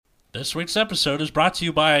This week's episode is brought to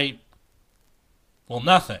you by, well,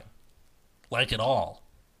 nothing. Like it all.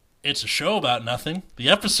 It's a show about nothing. The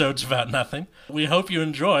episode's about nothing. We hope you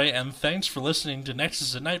enjoy, and thanks for listening to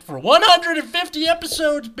Nexus at Night for 150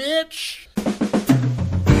 episodes, bitch!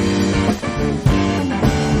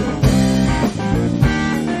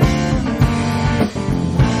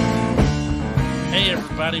 Hey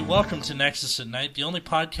everybody, welcome to Nexus at Night, the only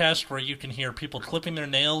podcast where you can hear people clipping their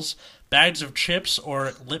nails, bags of chips,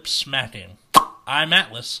 or lip smacking. I'm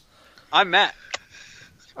Atlas. I'm Matt.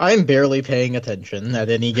 I'm barely paying attention at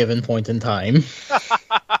any given point in time.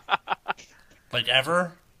 Like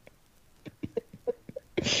ever?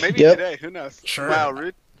 Maybe Yep. today, who knows? Sure. Wow,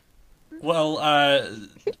 rude. Well, I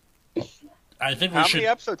think we How should... many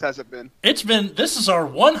episodes has it been? This is our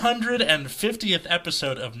 150th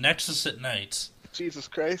episode of Nexus at Night. Jesus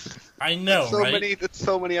Christ. I know, right? That's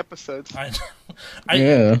so many episodes. I know.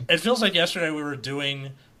 Yeah. It feels like yesterday we were doing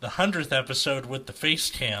the 100th episode with the face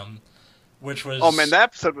cam, which was... Oh man, that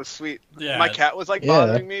episode was sweet. Yeah. My cat was like Yeah.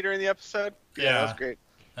 bothering me during the episode. Yeah. That was great.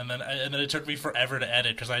 And then it took me forever to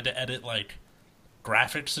edit, because I had to edit, like,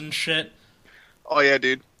 graphics and shit. Oh yeah,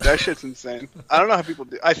 dude. That shit's insane. I don't know how people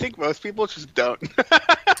do. I think most people just don't.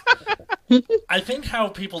 I think how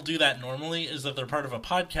people do that normally is that they're part of a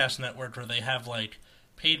podcast network where they have, like,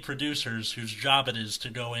 paid producers whose job it is to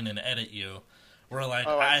go in and edit you. Where, like,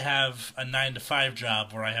 Oh, I I see. have a 9-to-5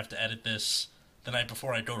 job where I have to edit this the night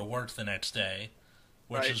before I go to work the next day,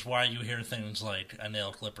 which Right. is why you hear things like a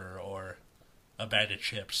nail clipper or a bag of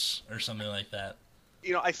chips or something like that.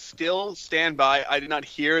 You know, I still stand by. I did not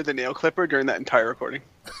hear the nail clipper during that entire recording.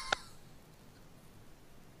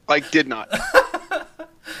 Like, did not.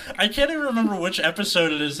 I can't even remember which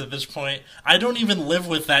episode it is at this point. I don't even live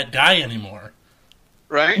with that guy anymore.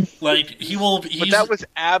 Right? Like, But that was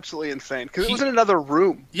absolutely insane because it was in another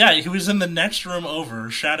room. Yeah, he was in the next room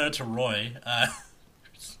over. Shout out to Roy.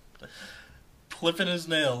 Clipping his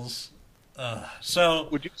nails. So,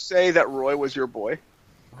 Would you say that Roy was your boy?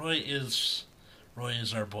 Roy is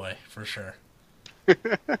our boy, for sure.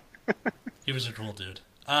 He was a cool dude.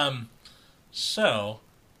 So,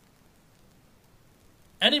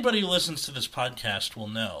 anybody who listens to this podcast will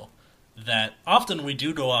know that often we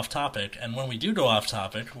do go off topic, and when we do go off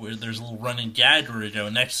topic, there's a little running gag where we go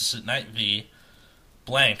Nexus at Night the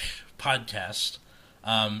blank podcast.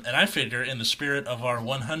 And I figure in the spirit of our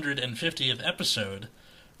 150th episode,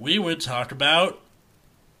 we would talk about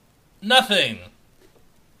nothing.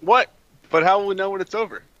 What? But how will we know when it's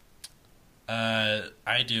over?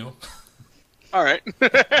 I do. All right.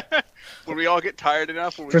 When we all get tired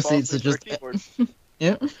enough, when we Proceeds fall to asleep just- to our keyboards.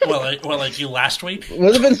 Yeah. Like you last week? It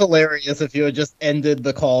would have been hilarious if you had just ended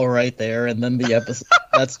the call right there and then the episode.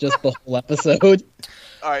 That's just the whole episode.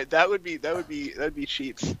 All right, that'd be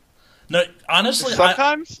cheats. No, honestly,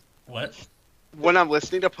 Sometimes what? when I'm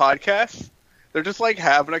listening to podcasts, they're just like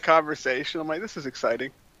having a conversation. I'm like, this is exciting.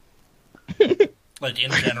 Like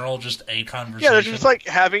in general, just a conversation. Yeah, they're just like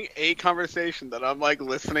having a conversation that I'm like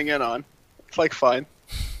listening in on. It's like fine.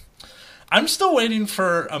 I'm still waiting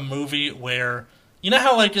for a movie where, you know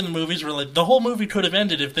how like in the movies where like the whole movie could have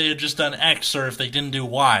ended if they had just done X or if they didn't do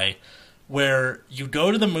Y, where you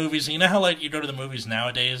go to the movies, you know how like you go to the movies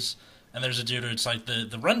nowadays and there's a dude who it's like the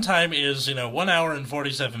runtime is, 1 hour and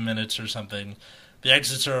 47 minutes or something, the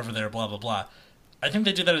exits are over there, blah blah blah. I think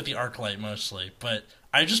they do that at the ArcLight mostly, but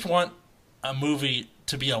I just want a movie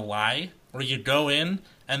to be a lie where you go in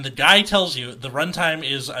and the guy tells you the runtime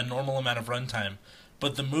is a normal amount of runtime,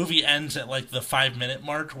 but the movie ends at like the 5-minute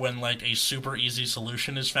mark when like a super easy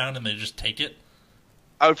solution is found and they just take it.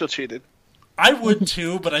 I would feel cheated. I would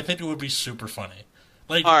too, but I think it would be super funny.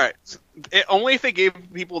 Like, All right, only if they gave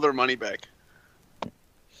people their money back.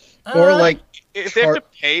 Or like, If they have to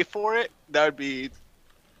pay for it, that would be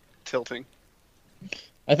tilting.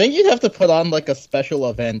 I think you'd have to put on like a special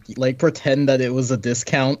event, like pretend that it was a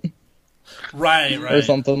discount right, or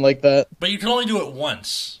something like that. But you can only do it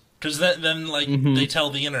once, because then like Mhm. they tell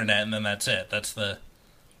the internet, and then that's it. That's the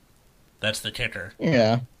kicker.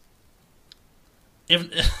 Yeah. If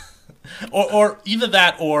or either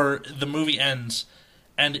that or the movie ends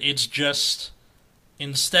and it's just,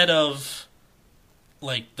 instead of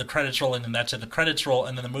like the credits rolling and that's it, the credits roll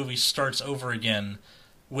and then the movie starts over again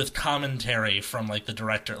with commentary from like the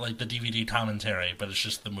director, like the DVD commentary, but it's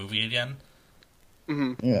just the movie again.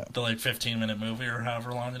 Hmm. Yeah. The like 15-minute movie or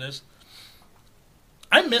however long it is.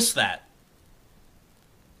 I miss that.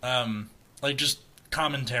 Like just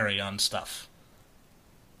commentary on stuff.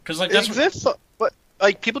 Because like It that's exists, but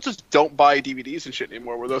like people just don't buy DVDs and shit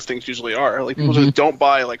anymore, where those things usually are. Like people Mhm. just don't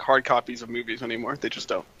buy like hard copies of movies anymore. They just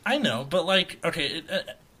don't. I know, but like, okay,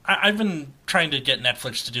 I've been trying to get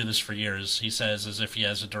Netflix to do this for years, he says, as if he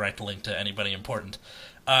has a direct link to anybody important.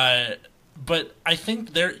 But I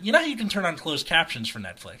think you know how you can turn on closed captions for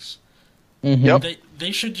Netflix? Mm-hmm. Yep.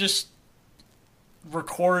 They should just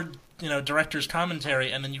record, director's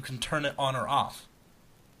commentary, and then you can turn it on or off.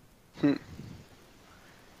 I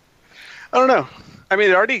don't know. I mean,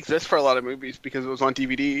 it already exists for a lot of movies because it was on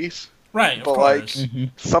DVDs. Right, of But, course.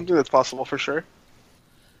 Something that's possible for sure.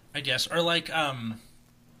 I guess. Or,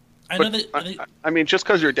 I know that... I mean, just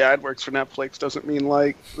because your dad works for Netflix doesn't mean,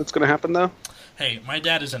 that's going to happen, though. Hey, my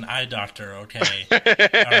dad is an eye doctor, okay? All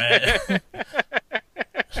right?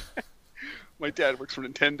 My dad works for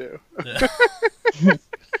Nintendo.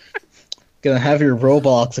 Gonna have your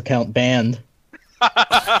Roblox account banned.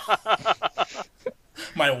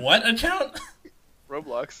 My what account?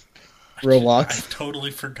 Roblox. Roblox. I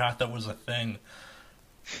totally forgot that was a thing.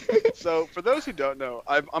 So, for those who don't know,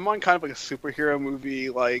 I'm on kind of like a superhero movie,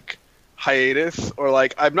 hiatus, or,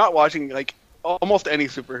 I'm not watching, almost any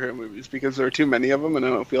superhero movies because there are too many of them and I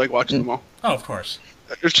don't feel like watching them all. Oh, of course.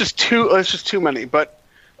 It's just too many. But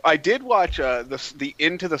I did watch the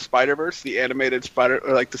Into the Spider-Verse, the animated the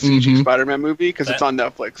CG Spider-Man movie, because it's on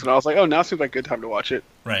Netflix, and I was like, oh, now seems like a good time to watch it.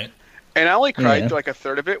 Right. And I only cried to a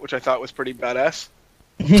third of it, which I thought was pretty badass.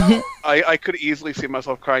 I could easily see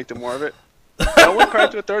myself crying to more of it. I only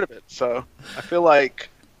cried to a third of it, so I feel like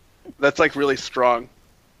that's really strong.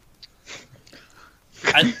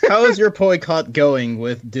 How is your boycott going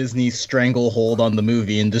with Disney's stranglehold on the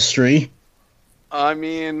movie industry? I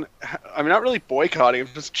mean, I'm not really boycotting. I'm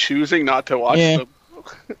just choosing not to watch them.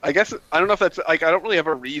 I guess I don't know if that's I don't really have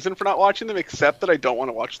a reason for not watching them, except that I don't want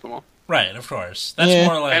to watch them all. Right, of course. That's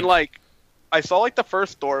more like... And I saw the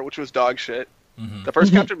first Thor, which was dog shit. Mm-hmm. The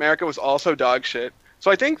first Captain America was also dog shit. So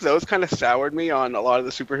I think those kind of soured me on a lot of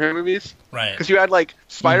the superhero movies. Right. Because you had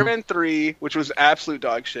Spider-Man 3, which was absolute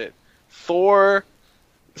dog shit. Thor,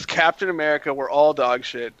 Captain America were all dog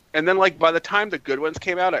shit. And then by the time the good ones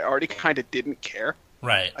came out, I already kind of didn't care.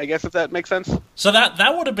 Right. I guess if that makes sense. So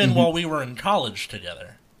that would have been while we were in college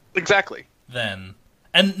together. Exactly. Then.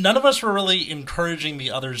 And none of us were really encouraging the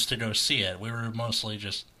others to go see it. We were mostly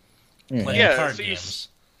just playing card games.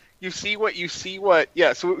 You see what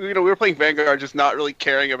yeah, so we were playing Vanguard, just not really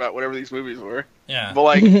caring about whatever these movies were. Yeah.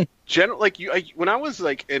 But when I was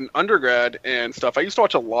in undergrad and stuff, I used to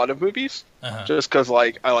watch a lot of movies just because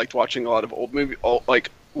I liked watching a lot of old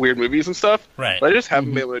weird movies and stuff. Right. But I just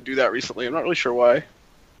haven't been able to do that recently. I'm not really sure why.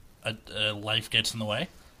 Life gets in the way.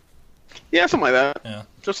 Yeah, something like that. Yeah.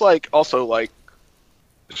 Just also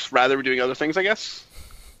just rather be doing other things, I guess.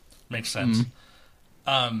 Makes sense.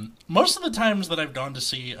 Most of the times that I've gone to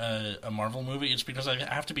see a Marvel movie, it's because I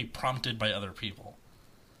have to be prompted by other people.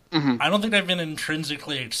 I don't think I've been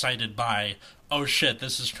intrinsically excited by, oh shit,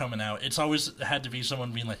 this is coming out. It's always had to be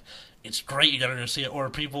someone being like, it's great, you gotta go see it. Or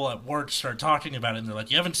people at work start talking about it and they're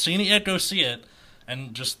like, you haven't seen it yet, go see it.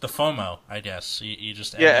 And just the FOMO, I guess. You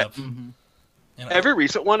just end up... Every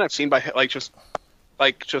recent one I've seen by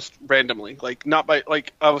just randomly, not by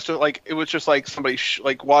I was just it was just somebody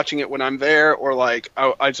watching it when I'm there, or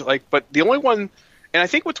I just but the only one, and I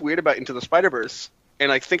think what's weird about Into the Spider-Verse,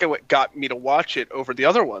 and I think what got me to watch it over the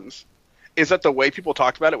other ones, is that the way people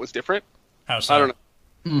talked about it was different. How so? I don't know.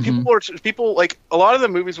 People a lot of the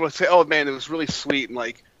movies would say, oh man, it was really sweet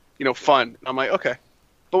and fun. And I'm like, okay.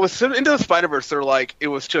 But with Into the Spider-Verse, they're it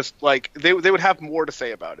was just they would have more to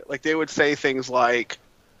say about it. They would say things I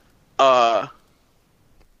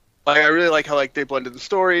really like how they blended the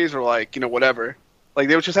stories, or whatever.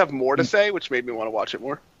 They would just have more to say, which made me want to watch it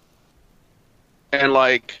more. And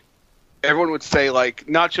everyone would say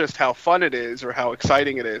not just how fun it is or how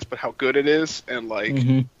exciting it is, but how good it is, and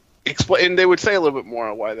explain. And they would say a little bit more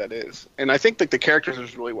on why that is. And I think the characters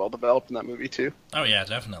are really well developed in that movie too. Oh yeah,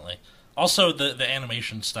 definitely. Also, the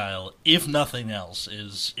animation style, if nothing else,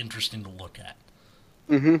 is interesting to look at.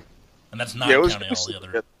 Mm-hmm. And that's not counting all the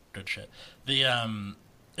other good shit.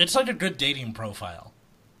 It's a good dating profile.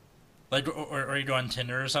 Or you go on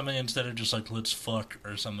Tinder or something, instead of just let's fuck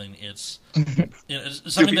or something. It's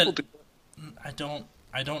it's something that I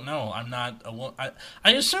don't know. I'm not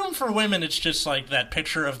I assume for women it's just that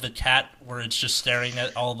picture of the cat where it's just staring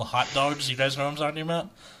at all the hot dogs. You guys know what I'm talking about?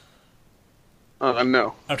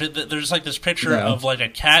 No. Okay, there's this picture of a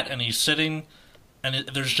cat, and he's sitting, and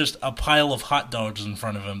there's just a pile of hot dogs in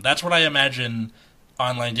front of him. That's what I imagine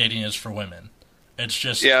online dating is for women. It's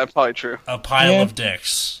just probably true. A pile of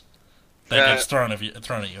dicks that gets thrown at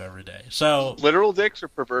you every day. So literal dicks or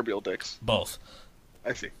proverbial dicks? Both.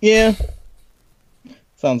 I see. Yeah.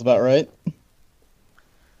 Sounds about right.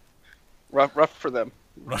 Rough for them.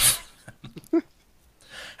 Rough.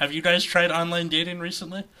 Have you guys tried online dating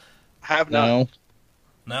recently? Have not. No.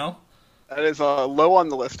 No? That is low on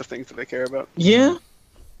the list of things that I care about. Yeah.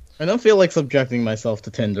 I don't feel like subjecting myself to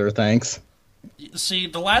Tinder, thanks. See,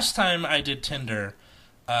 the last time I did Tinder,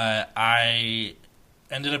 I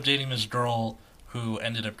ended up dating this girl who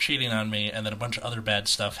ended up cheating on me, and then a bunch of other bad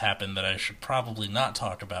stuff happened that I should probably not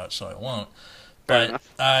talk about, so I won't. But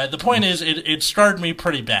the point is, it scarred me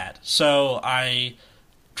pretty bad. So I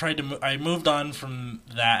moved on from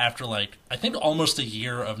that after, like, I think almost a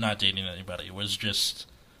year of not dating anybody. It was just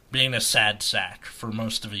being a sad sack for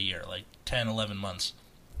most of a year, like 10, 11 months.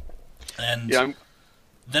 And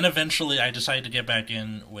then eventually I decided to get back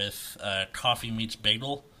in with Coffee Meets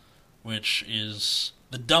Bagel, which is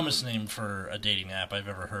the dumbest name for a dating app I've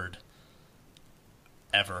ever heard.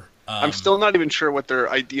 Ever. I'm still not even sure what their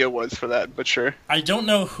idea was for that, but sure. I don't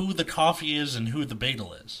know who the coffee is and who the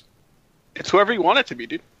bagel is. It's whoever you want it to be,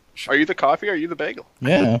 dude. Sure. Are you the coffee or are you the bagel?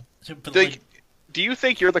 Yeah. But, like, Do you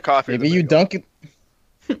think you're the coffee? Maybe or the you bagel? dunk it.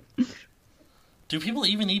 do people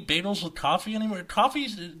even eat bagels with coffee anymore?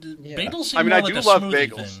 Bagels seem I mean, more I like do a love smoothie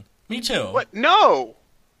bagels. thing. Me too. What? No.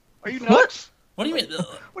 Are you nuts? What do you mean?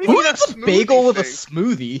 What do you mean Who that's eats a bagel with a thing?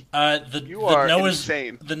 smoothie? You are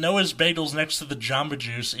insane. The Noah's Bagels next to the Jamba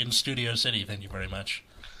Juice in Studio City. Thank you very much.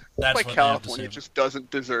 That's Like what they have to California say. just doesn't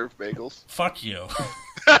deserve bagels. Fuck you.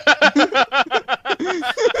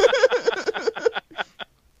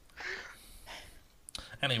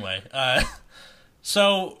 Anyway,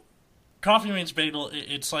 so Coffee Meets Bagel,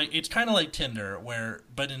 it's kind of like Tinder,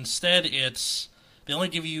 but instead they only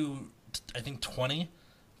give you, I think, 20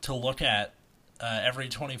 to look at every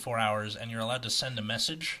 24 hours, and you're allowed to send a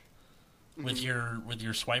message with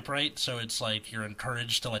your swipe right. So it's like you're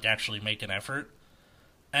encouraged to like actually make an effort.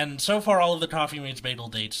 And so far, all of the Coffee Meets Bagel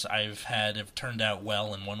dates I've had have turned out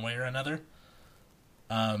well in one way or another.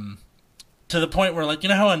 To the point where, like, you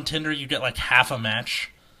know how on Tinder you get like half a match,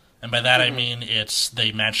 and by that I mean it's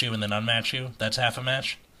they match you and then unmatch you. That's half a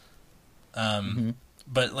match.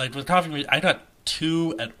 But like with Coffee Meets, I got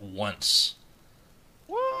 2 at once.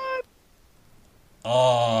 What?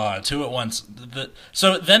 Oh, 2 at once.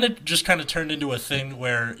 So then it just kind of turned into a thing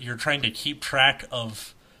where you're trying to keep track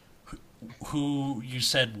of who you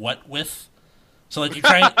said what with. So like you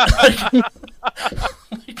try, like,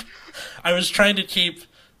 I was trying to keep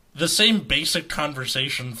the same basic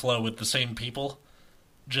conversation flow with the same people,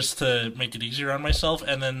 just to make it easier on myself.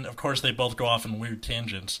 And then of course they both go off in weird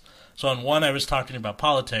tangents. So on one I was talking about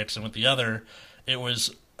politics, and with the other it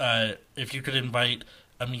was if you could invite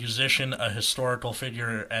a musician, a historical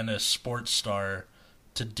figure, and a sports star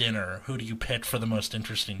to dinner, who do you pick for the most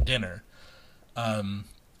interesting dinner?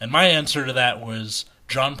 And my answer to that was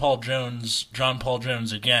John Paul Jones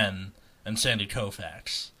again, and Sandy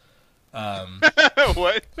Koufax.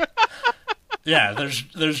 What? Yeah,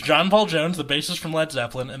 there's John Paul Jones, the bassist from Led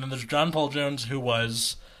Zeppelin, and then there's John Paul Jones, who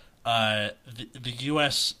was the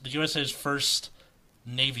USA's first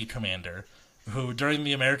Navy commander, who during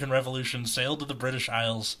the American Revolution sailed to the British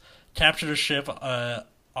Isles, captured a ship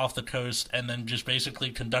off the coast, and then just basically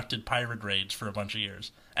conducted pirate raids for a bunch of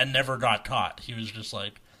years, and never got caught. He was just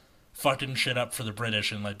like fucking shit up for the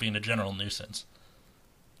British and like being a general nuisance.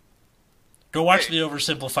 Go watch the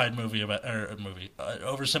oversimplified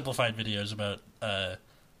oversimplified videos about the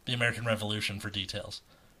American Revolution for details.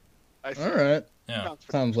 I see. All right. Yeah.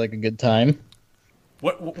 Sounds like a good time.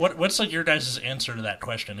 What's like your guys' answer to that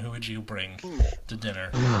question? Who would you bring to dinner?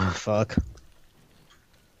 Oh, fuck. I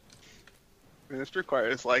mean, this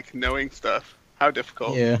requires like knowing stuff. How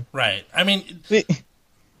difficult? Yeah. Right. I mean,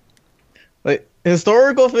 Like,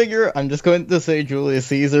 historical figure, I'm just going to say Julius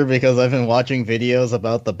Caesar because I've been watching videos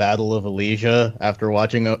about the Battle of Alesia after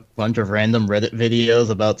watching a bunch of random Reddit videos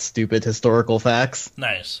about stupid historical facts.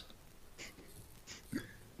 nice.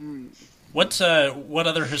 What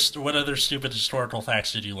other stupid historical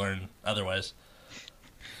facts did you learn otherwise?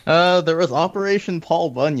 There was Operation Paul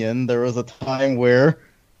Bunyan. There was a time where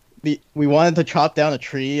we wanted to chop down a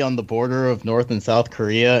tree on the border of North and South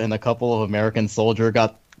Korea, and a couple of American soldiers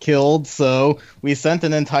got killed, so we sent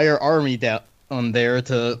an entire army down there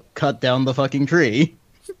to cut down the fucking tree.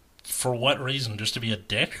 For what reason? Just to be a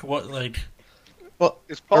dick? What, like... Well,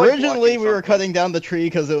 It's probably originally we were blocking cutting down the tree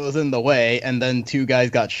because it was in the way, and then 2 guys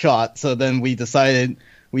got shot, so then we decided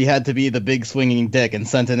we had to be the big swinging dick and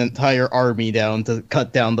sent an entire army down to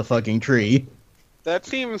cut down the fucking tree. That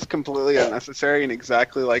seems completely unnecessary and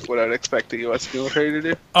exactly like what I'd expect the U.S. military to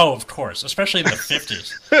do. Oh, of course. Especially in the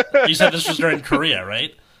 50s. You said this was during Korea,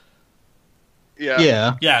 right?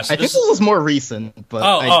 Yeah. Yeah, so I think this was more recent, but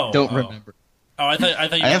I don't remember. Oh, I thought you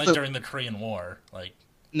meant have like to- during the Korean War. Like,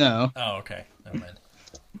 No. oh, okay. Never mind.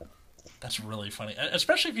 That's really funny,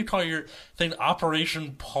 especially if you call your thing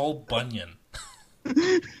Operation Paul Bunyan.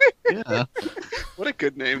 Yeah. What a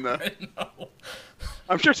good name, though. I know.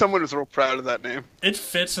 I'm sure someone was real proud of that name. It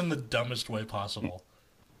fits in the dumbest way possible.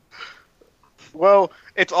 Well,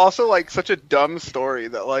 it's also like such a dumb story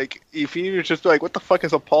that like if you just be like, what the fuck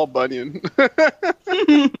is a Paul Bunyan?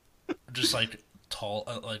 Just like tall,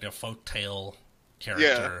 like a folk tale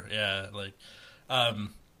character. Yeah, like,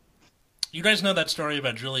 you guys know that story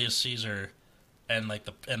about Julius Caesar and like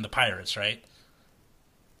the pirates, right?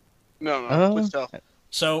 No, please tell.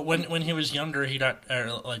 So when he was younger, he got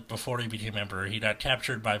like before he became emperor, he got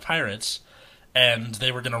captured by pirates, and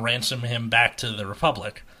they were going to ransom him back to the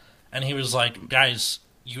Republic. And he was like, guys,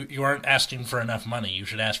 you aren't asking for enough money. You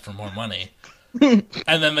should ask for more money.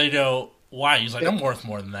 And then they go, why? He's like, I'm worth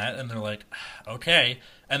more than that. And they're like, okay.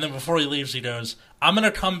 And then before he leaves, he goes, I'm going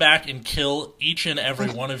to come back and kill each and every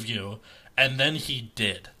one of you. And then he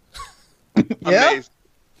did. Yeah? Amazing.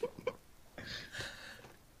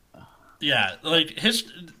 Yeah, like,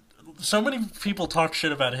 so many people talk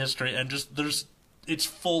shit about history, and just, it's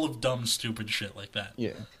full of dumb, stupid shit like that.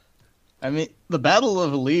 Yeah. I mean, the Battle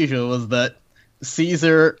of Alesia was that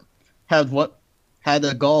Caesar had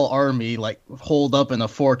a Gaul army like holed up in a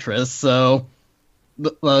fortress, so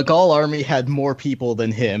the Gaul army had more people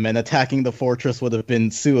than him, and attacking the fortress would have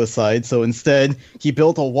been suicide. So instead, he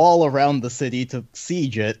built a wall around the city to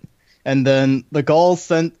siege it, and then the Gauls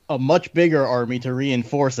sent a much bigger army to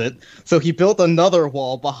reinforce it. So he built another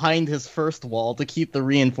wall behind his first wall to keep the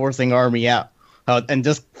reinforcing army out, and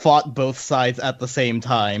just fought both sides at the same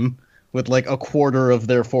time with like a quarter of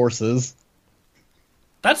their forces.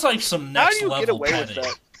 That's like some next level How do you get away petty. with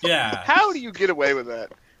that? Yeah. How do you get away with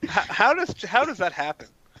that? How does that happen?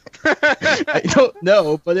 I don't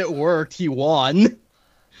know, but it worked. He won.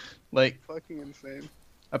 Like, Fucking insane.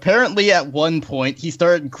 apparently at one point, he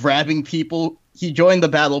started grabbing people. He joined the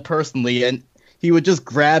battle personally, and he would just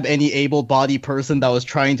grab any able-bodied person that was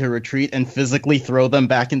trying to retreat and physically throw them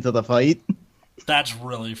back into the fight. That's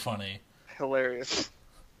really funny. Hilarious.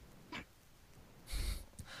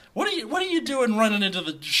 What are you doing running into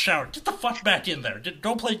the shower? Get the fuck back in there.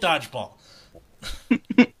 Go play dodgeball.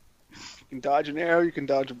 You can dodge an arrow, you can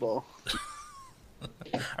dodge a ball.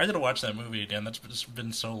 I gotta watch that movie again. That's just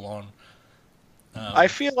been so long. I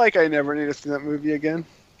feel like I never need to see that movie again.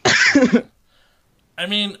 I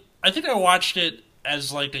mean, I think I watched it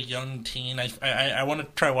as like a young teen. I want to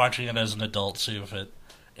try watching it as an adult, see if it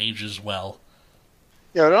ages well.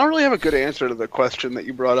 Yeah, I don't really have a good answer to the question that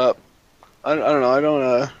you brought up. I don't know. I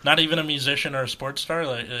don't. Not even a musician or a sports star,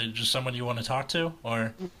 like just someone you want to talk to,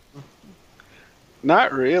 or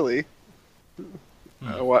Not really.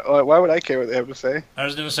 Why would I care what they have to say? I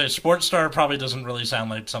was gonna say sports star probably doesn't really sound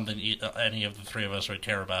like something any of the three of us would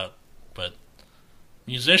care about, but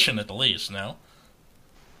musician at the least, no.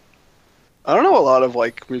 I don't know a lot of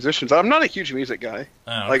like musicians. I'm not a huge music guy.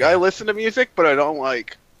 Oh, okay. Like I listen to music, but I don't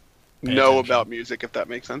like Pay know attention. about music. If that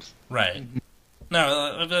makes sense. Right.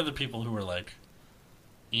 No, they're the people who are like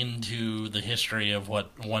into the history of what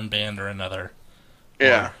one band or another.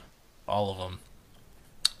 Yeah. Or all of them.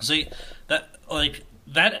 See,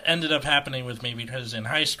 that ended up happening with me because in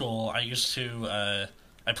high school I used to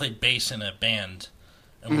I played bass in a band,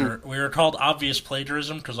 and we were called Obvious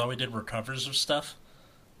Plagiarism because all we did were covers of stuff.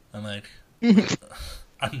 And like,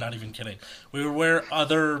 I'm not even kidding. We would wear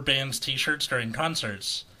other bands' T-shirts during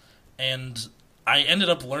concerts, and I ended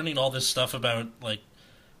up learning all this stuff about like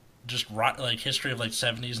just rock, like history of like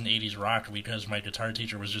 70s and 80s rock because my guitar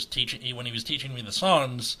teacher was just teaching. When he was teaching me the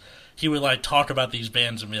songs, he would like talk about these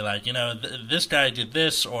bands and be like, you know, this guy did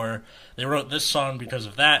this, or they wrote this song because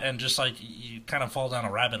of that, and just like you kind of fall down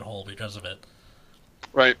a rabbit hole because of it.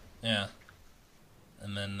 Right. Yeah.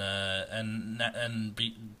 And then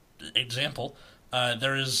example,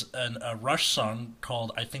 there is a Rush song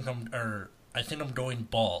called I think I'm Going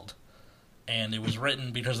Bald, and it was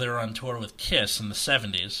written because they were on tour with Kiss in the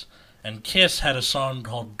 70s, and Kiss had a song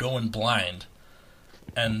called Going Blind,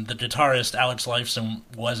 and the guitarist Alex Lifeson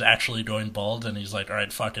was actually going bald, and he's like, all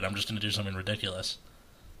right, fuck it, I'm just going to do something ridiculous.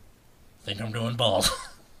 Think I'm going bald.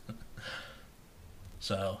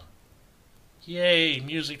 So, yay,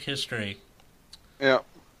 music history. Yeah.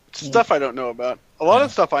 Stuff I don't know about. A lot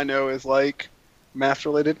of stuff I know is like math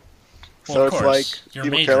related. Well, So of it's course. like Your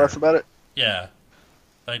people major. care less about it. Yeah.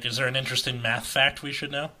 Like, is there an interesting math fact we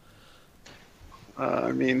should know?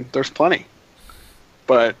 I mean, there's plenty.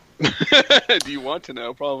 But do you want to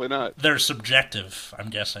know? Probably not. They're subjective, I'm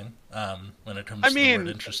guessing, when it comes to the word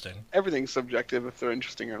interesting. Everything's subjective if they're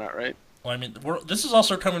interesting or not, right? Well, I mean, this is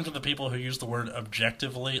also coming from the people who use the word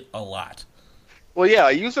objectively a lot. Well, yeah,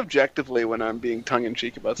 I use objectively when I'm being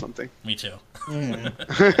tongue-in-cheek about something. Me too.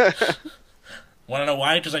 Mm. Want to know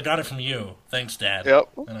why? Because I got it from you. Thanks, Dad. Yep.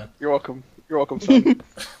 You know? You're welcome. You're welcome, son.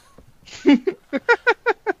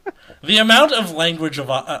 The amount of language of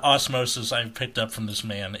osmosis I've picked up from this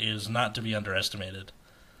man is not to be underestimated.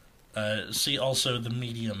 See also the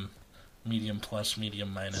medium plus,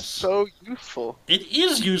 medium minus. So useful. It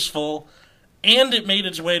is useful, and it made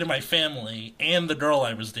its way to my family and the girl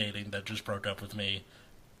I was dating that just broke up with me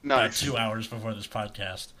about Nice. 2 hours before this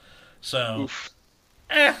podcast. So, Oof.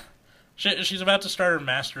 she's about to start her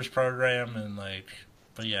master's program, and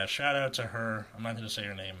but yeah, shout out to her. I'm not going to say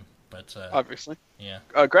her name, but Obviously. yeah.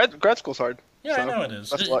 Grad school's hard. Yeah, so I know it is.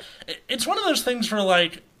 That's luck. It's one of those things where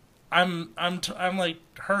I'm like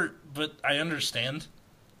hurt, but I understand.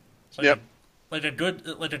 It's like Yep. like a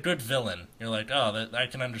good villain. You're like, oh, I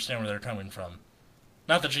can understand where they're coming from.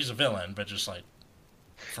 Not that she's a villain, but just like.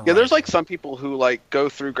 Yeah, there's some people who go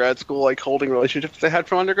through grad school holding relationships they had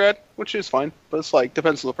from undergrad, which is fine, but it's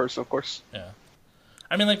depends on the person, of course. Yeah,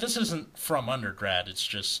 I mean, this isn't from undergrad. It's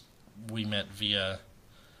just we met via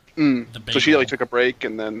the So she bagel. took a break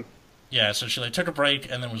and then. Yeah, so she took a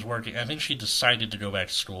break and then was working. I think she decided to go back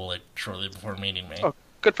to school shortly before meeting me. Oh,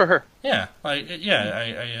 good for her. Yeah,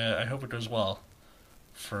 I hope it goes well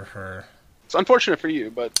for her. It's unfortunate for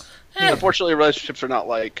you, but unfortunately, relationships are not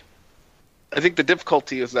I think the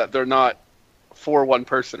difficulty is that they're not for one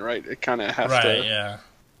person, right? It kind of has to. Yeah.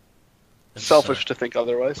 It's Selfish to think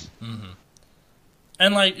otherwise. Mm-hmm.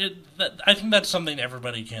 And I think that's something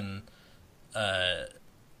everybody can,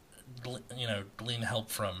 glean help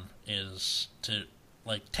from is to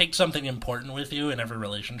take something important with you in every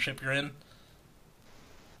relationship you're in.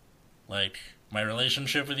 Like my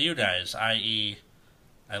relationship with you guys, i.e.,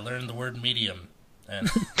 I learned the word medium. And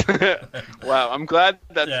Wow, I'm glad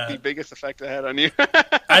that's Yeah. the biggest effect I had on you.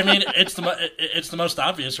 I mean, it's the most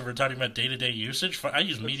obvious if we're talking about day-to-day usage. I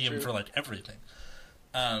use medium true. for everything.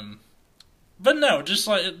 But no, just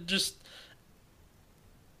so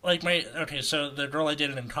the girl I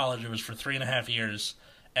dated in college, it was for 3.5 years,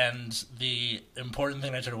 and the important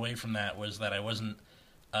thing I took away from that was that I wasn't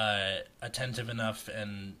attentive enough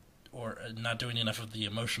or not doing enough of the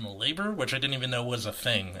emotional labor, which I didn't even know was a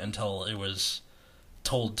thing until it was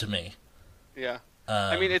told to me. Yeah.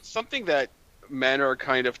 I mean, it's something that men are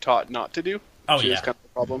kind of taught not to do. Oh, which yeah. is kind of the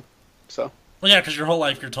problem. So. Well, yeah, because your whole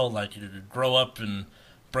life you're told you to grow up and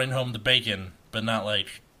bring home the bacon, but not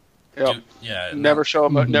Yep. Never show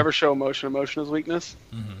emotion. Emotion is weakness.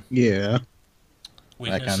 Mm-hmm. Yeah,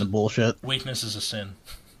 Weakness, that kind of bullshit. weakness is a sin.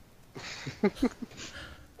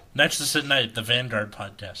 Next is at night, the Vanguard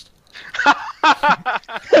podcast. I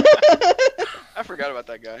forgot about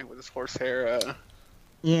that guy with his horse hair.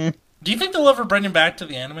 Yeah, Do you think they'll ever bring him back to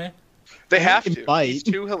the anime? They have can to. fight. He's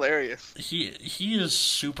too hilarious. He is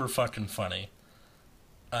super fucking funny.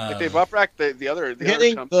 If they brought back the other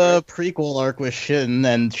getting chumps, the prequel arc with Shin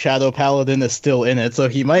and Shadow Paladin is still in it, so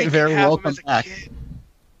he might right? very Have well him come as a back. kid.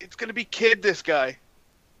 It's gonna be Kid, this guy.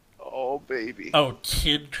 Oh baby. Oh,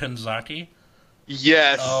 Kid Kanzaki?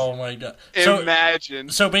 Yes. Oh my god. Imagine.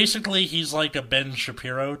 So basically he's like a Ben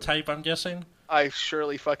Shapiro type, I'm guessing? I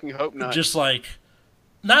surely fucking hope not. Just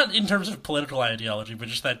not in terms of political ideology, but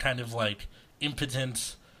just that kind of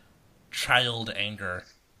impotent child anger.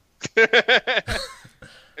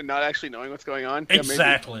 And not actually knowing what's going on. Yeah, maybe.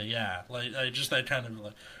 Exactly, yeah. Just that kind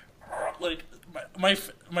of my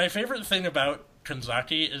favorite thing about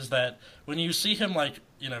Kanzaki is that when you see him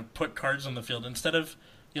put cards on the field, instead of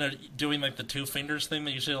doing the two fingers thing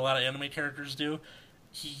that you see a lot of anime characters do,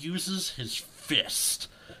 he uses his fist.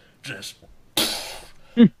 Just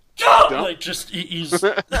he's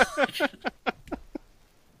I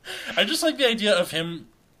just like the idea of him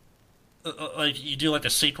you do a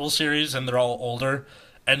sequel series and they're all older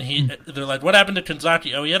and they're like, what happened to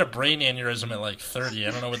Kanzaki? Oh, he had a brain aneurysm at 30.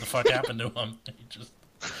 I don't know what the fuck happened to him. He just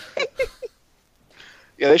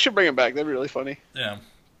Yeah, they should bring him back. That'd be really funny. Yeah.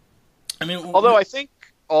 I mean, Although I think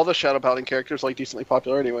all the Shadow Paladin characters are decently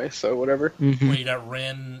popular anyway, so whatever. well, you got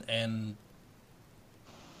Rin and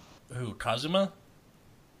Kazuma?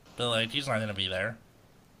 But he's not gonna be there.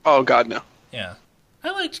 Oh god, no. Yeah.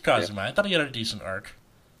 I liked Kazuma. I thought he had a decent arc.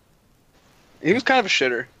 He was kind of a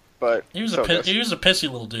shitter, but He was so a pissy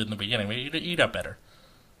little dude in the beginning, but he got better.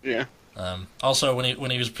 yeah. Also,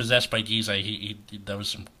 when he was possessed by Giza, he that was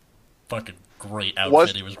some fucking great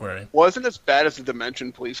outfit he was wearing. Wasn't as bad as the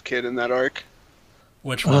Dimension Police kid in that arc.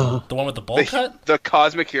 Which one? The one with the bowl cut? The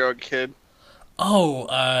Cosmic Hero kid. Oh,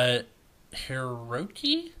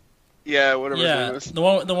 Hiroki? Yeah, whatever his Yeah, name is. the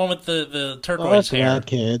one with the Oh, turquoise that's hair. that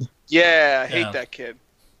kid. Yeah, I hate Yeah. that kid.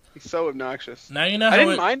 He's so obnoxious. Now you know I how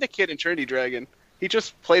didn't mind the kid in Trinity Dragon. He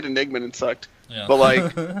just played Enigma and sucked. Yeah. But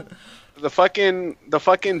like the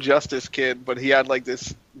fucking Justice kid, but he had like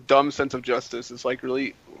this dumb sense of justice. It's like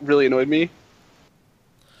really annoyed me.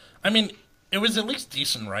 I mean, it was at least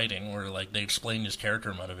decent writing where like they explained his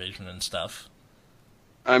character motivation and stuff.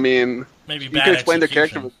 I mean, Maybe you bad can explain their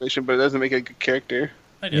character execution. motivation, but it doesn't make a good character.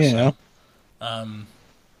 I guess Yeah. so.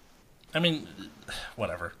 I mean,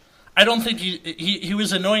 whatever. I don't think he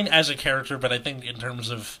was annoying as a character, but I think in terms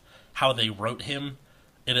of how they wrote him,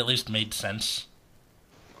 it at least made sense.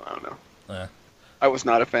 I don't know. Yeah. I was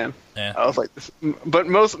not a fan. Yeah. I was like this, but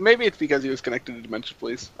maybe it's because he was connected to Dimension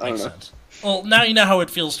Police. I don't Makes know. sense. Well, now you know how it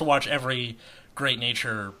feels to watch every Great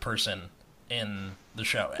Nature person in the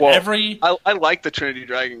show. Well, Every I like the Trinity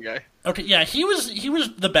Dragon guy. okay, yeah, he was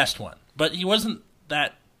the best one, but he wasn't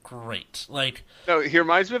that great. Like No, he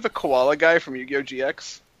reminds me of the koala guy from Yu-Gi-Oh!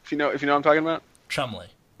 GX. If you know what I'm talking about. Chumley.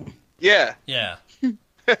 Yeah, Yeah,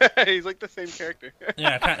 he's like the same character.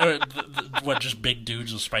 yeah. What? Just big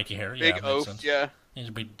dudes with spiky hair. Big yeah, makes oaf. sense. Yeah. He's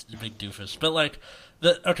a big doofus. But like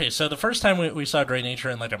so the first time we saw Great Nature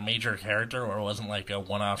in like a major character, or it wasn't like a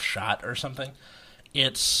one-off shot or something,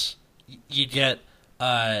 it's you get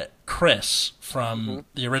Chris from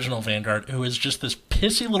the original Vanguard, who is just this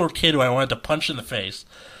pissy little kid who I wanted to punch in the face,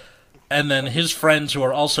 and then his friends who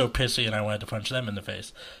are also pissy, and I wanted to punch them in the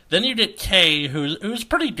face. Then you get Kay, who's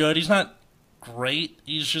pretty good. He's not great.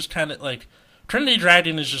 He's just kind of like Trinity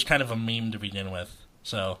Dragon is just kind of a meme to begin with.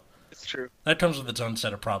 So. It's true. That comes with its own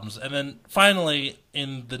set of problems. And then finally,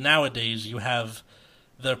 in the nowadays, you have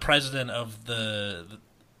the president of the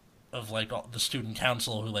student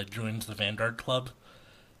council who like joins the Vanguard Club,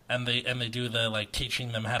 and they do the like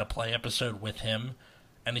teaching them how to play episode with him,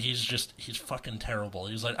 and he's fucking terrible.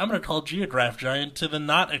 He's like, I'm gonna call Geograph Giant to the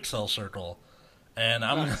not Excel circle, and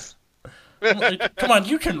I'm like, come on,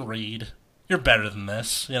 you can read. You're better than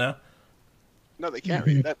this, you know. No, they can't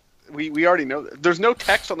read that. We already know that. There's no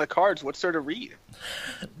text on the cards. What's there to read?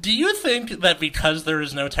 Do you think that because there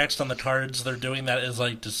is no text on the cards, they're doing that as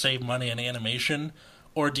like to save money on animation,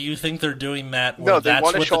 or do you think they're doing that? No, they that's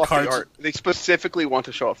want to what show the off cards... the art. They specifically want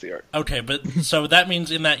to show off the art. Okay, but so that means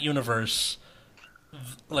in that universe,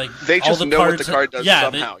 like They all just the know cards, what the card does yeah,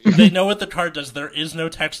 somehow. They know what the card does. There is no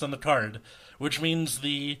text on the card, which means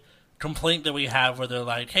the complaint that we have, where they're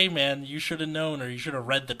like, "Hey, man, you should have known, or you should have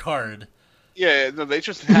read the card." Yeah, no, they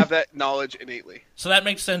just have that knowledge innately. So that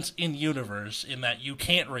makes sense in universe, in that you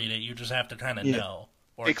can't read it; you just have to kind of know.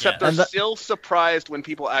 Or Except guess. they're still surprised when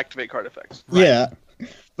people activate card effects. Right. Yeah.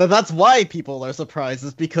 But that's why people are surprised,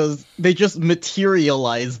 is because they just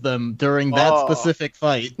materialize them during that Oh. specific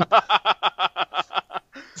fight.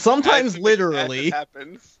 Sometimes As literally. it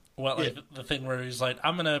happens. Well, like the thing where he's like,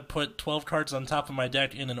 I'm going to put 12 cards on top of my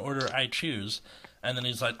deck in an order I choose. And then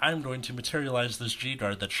he's like, I'm going to materialize this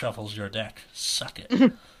G-Guard that shuffles your deck. Suck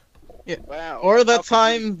it. Wow. Or the How could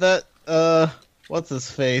time that, what's his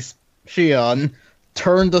face? Shion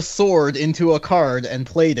turned a sword into a card and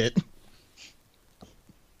played it.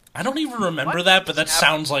 I don't even remember What? that, but that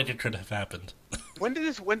sounds like it could have happened. When did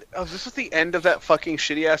this? This was the end of that fucking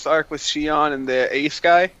shitty ass arc with Shion and the Ace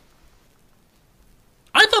guy.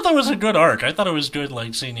 I thought that was a good arc. I thought it was good,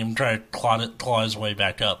 like, seeing him try to claw his way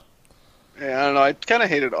back up. Yeah, I don't know. I kind of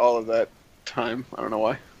hated all of that time. I don't know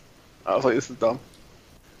why. I was like, this is dumb.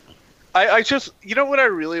 I just, you know what I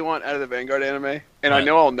really want out of the Vanguard anime, and I What?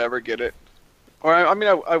 know I'll never get it, or I mean,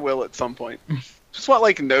 I will at some point. Just want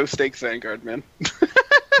like no stakes Vanguard, man.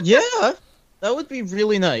 Yeah, that would be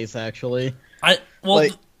really nice, actually.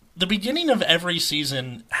 The beginning of every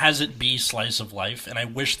season has it be slice of life, and I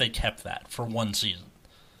wish they kept that for one season.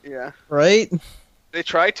 Yeah, Right? they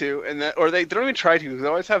try to, and that, or they don't even try to. They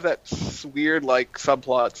always have that weird like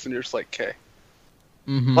subplots, and you're just like, okay.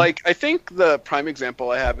 Mm-hmm. Like, I think the prime example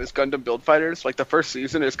I have is Gundam Build Fighters. Like, the first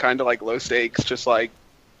season is kind of like low stakes, just like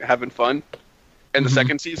having fun. And the Mhm.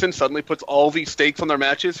 second season suddenly puts all these stakes on their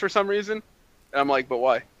matches for some reason. And I'm like, but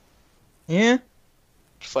why? Yeah.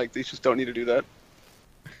 Just like, they just don't need to do that.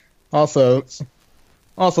 Also,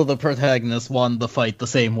 the protagonist won the fight the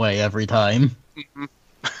same way every time.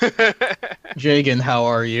 Jagan, how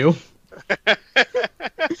are you?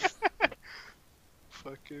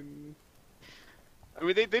 Fucking. I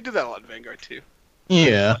mean, they do that a lot in Vanguard too.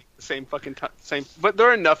 Yeah. Like, the same fucking same. But there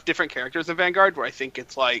are enough different characters in Vanguard where I think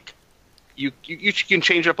it's like you can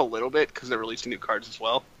change up a little bit because they're releasing new cards as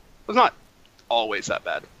well. It's not always that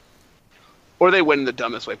bad. Or they win in the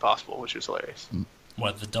dumbest way possible, which is hilarious.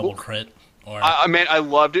 What, the double crit? Or I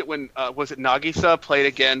loved it when was it Nagisa played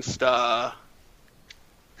against who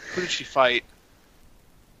did she fight?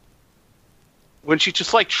 When she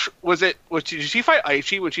just like did she fight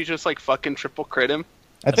Aichi when she just like fucking triple crit him?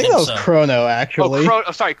 I think that was so. Chrono, actually.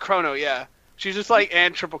 Sorry, Chrono. Yeah, she's just like,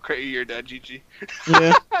 and triple crit, you're dead, GG.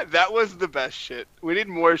 Yeah. That was the best shit. We need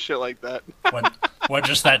more shit like that. What,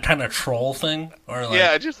 just that kind of troll thing? Or like,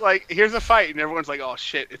 Yeah, just like, here's a fight, and everyone's like, oh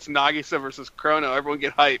shit, it's Nagisa versus Chrono. Everyone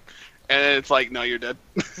get hype, and then it's like, no, you're dead.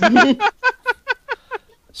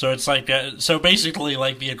 So it's like, so basically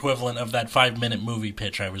like the equivalent of that 5-minute movie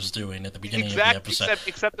pitch I was doing at the beginning of the episode.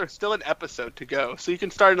 Except there's still an episode to go, so you can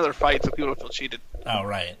start another fight so people don't feel cheated. Oh,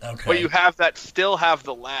 right, okay. But you have that, still have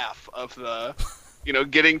the laugh of the,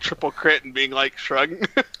 getting triple crit and being like, shrug.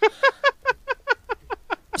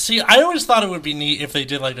 See, I always thought it would be neat if they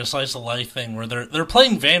did like a slice of life thing where they're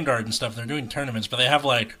playing Vanguard and stuff, they're doing tournaments, but they have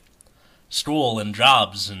like school and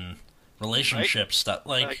jobs and relationship stuff.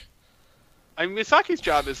 Like, I mean, Misaki's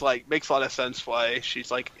job is like, makes a lot of sense why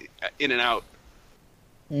she's like in and out.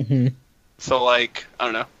 Mm-hmm. So like, I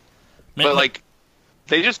don't know, but like,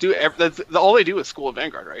 they just do all they do is school of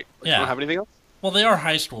Vanguard, right? Like, yeah. They don't have anything else. Well, they are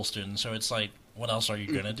high school students, so it's like, what else are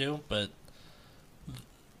you gonna do? But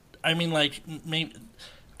I mean, like, maybe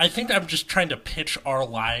I think I'm just trying to pitch our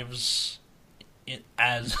lives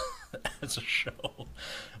as as a show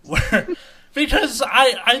where. Because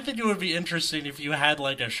I think it would be interesting if you had,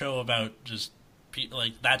 like, a show about just,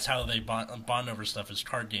 like, that's how they bond over stuff is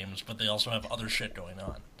card games, but they also have other shit going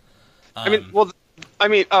on.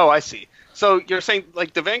 Oh, I see. So you're saying,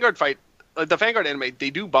 like, the Vanguard fight, the Vanguard anime, they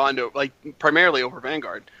do bond, like, primarily over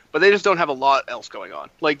Vanguard, but they just don't have a lot else going on.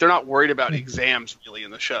 Like, they're not worried about exams, really,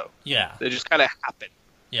 in the show. Yeah. They just kind of happen.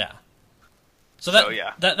 Yeah. So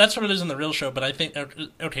that's what it is in the real show, but I think,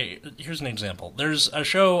 okay, here's an example. There's a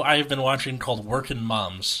show I've been watching called Workin'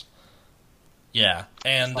 Moms. Yeah,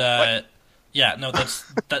 and, that's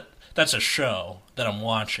a show that I'm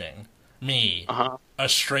watching. Me, a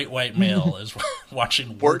straight white male, is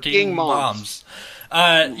watching Working Moms.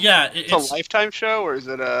 It's a Lifetime show, or is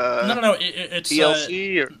it a... No, it's...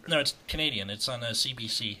 DLC? No, it's Canadian. It's on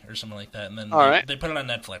CBC or something like that, and then they put it on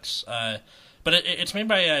Netflix. But it's made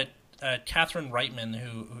by... Catherine Reitman,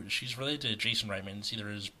 who she's related to Jason Reitman.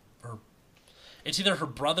 It's either her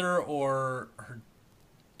brother or her.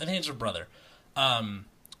 I think it's her brother.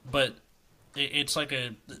 But it's like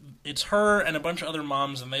it's her and a bunch of other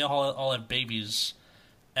moms, and they all have babies,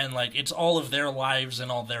 and like it's all of their lives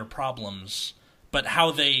and all their problems. But how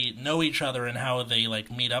they know each other and how they like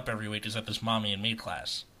meet up every week is at this mommy and me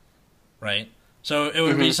class, right? So it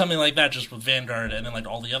would be something like that, just with Vanguard, and then like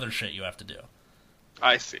all the other shit you have to do.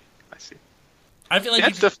 I see. I feel like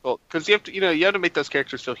that's difficult because you have to make those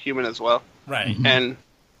characters feel human as well, right? And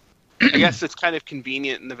I guess it's kind of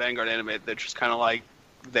convenient in the Vanguard anime. They're just kind of like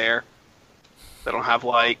there. They don't have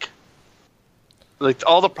like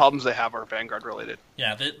all the problems they have are Vanguard related.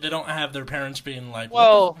 Yeah, they don't have their parents being like,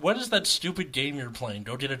 well, what is that stupid game you're playing?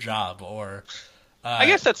 Go get a job, or. I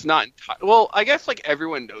guess that's not. Well, I guess like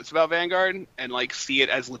everyone knows about Vanguard and like see it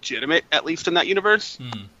as legitimate, at least in that universe.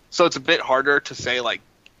 So it's a bit harder to say like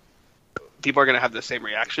people are going to have the same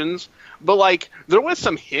reactions. But like there was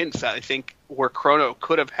some hints that I think where Chrono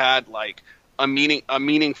could have had like a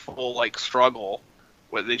meaningful like struggle,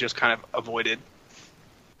 where they just kind of avoided.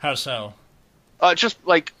 How so? Just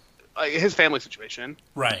like his family situation.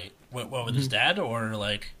 Right. What with his dad, or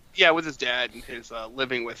like? Yeah, with his dad and his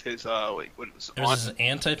living with his it was his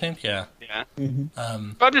aunt, I think. Yeah. Yeah.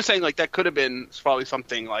 But I'm just saying, like that could have been probably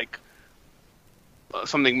something like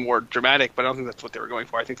something more dramatic, but I don't think that's what they were going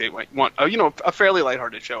for. I think they might want a fairly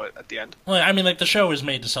lighthearted show at the end. Well, I mean, like the show is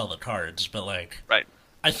made to sell the cards, but like, right.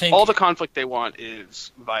 I think all the conflict they want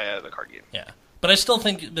is via the card game. Yeah, but I still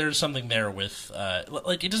think there's something there with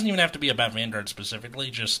like it doesn't even have to be about Vanguard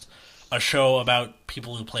specifically, just a show about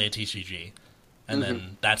people who play a TCG. And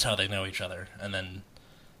then that's how they know each other. And then,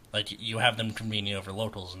 like, you have them convening over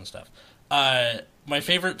locals and stuff. My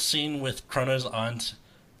favorite scene with Chrono's aunt,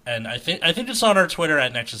 and I think it's on our Twitter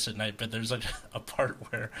at Nexus at Night, but there's, like, a part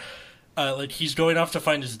where, like, he's going off to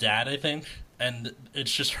find his dad, I think, and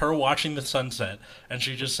it's just her watching the sunset, and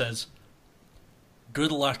she just says,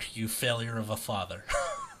 "Good luck, you failure of a father."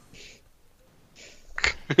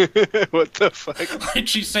 What the fuck? Like,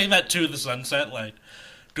 she's saying that to the sunset, like,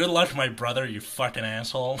 "Good luck, my brother, you fucking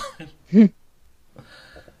asshole."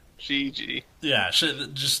 GG. Yeah,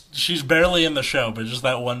 she's barely in the show, but just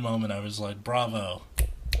that one moment I was like, bravo.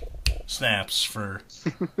 Snaps for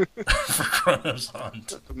Chrono's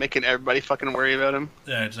aunt. Making everybody fucking worry about him.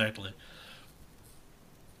 Yeah, exactly.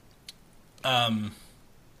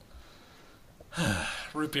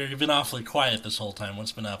 Root Beer, you've been awfully quiet this whole time.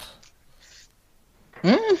 What's been up?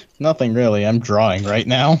 Nothing really. I'm drawing right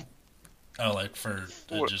now. Oh, like for...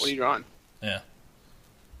 What are you drawing? Yeah.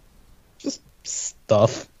 Just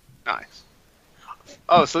stuff. Nice.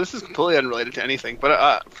 Oh, so this is completely unrelated to anything.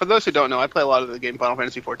 But for those who don't know, I play a lot of the game Final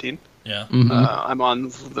Fantasy XIV. Yeah. I'm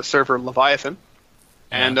on the server Leviathan,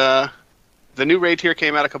 and the new raid tier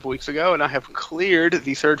came out a couple weeks ago, and I have cleared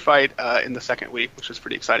the third fight in the second week, which is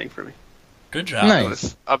pretty exciting for me. Good job.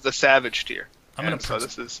 Nice. Of the Savage tier. So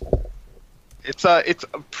this is it's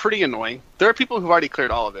pretty annoying. There are people who've already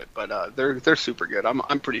cleared all of it, but they're super good.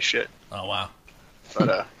 I'm pretty shit. Oh wow.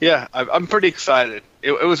 But yeah, I'm pretty excited.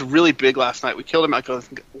 It was really big last night. We killed him at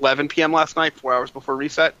 11 p.m. last night, 4 hours before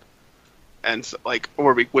reset, and so,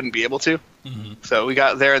 or we wouldn't be able to. Mm-hmm. So we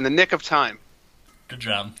got there in the nick of time. Good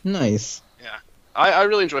job. Nice. Yeah, I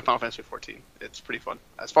really enjoy Final Fantasy XIV. It's pretty fun.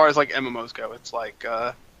 As far as like MMOs go, it's like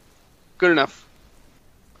good enough.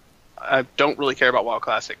 I don't really care about WoW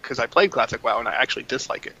Classic because I played Classic WoW and I actually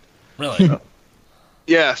dislike it. Really?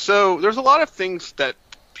 Yeah. So there's a lot of things that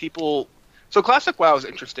people. So Classic WoW is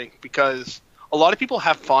interesting because a lot of people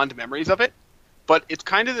have fond memories of it, but it's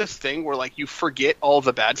kind of this thing where like you forget all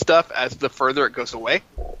the bad stuff as the further it goes away.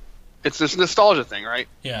 It's this nostalgia thing, right?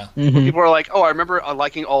 Yeah. Mhm. People are like, oh, I remember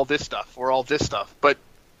liking all this stuff or all this stuff, but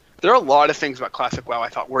there are a lot of things about Classic WoW I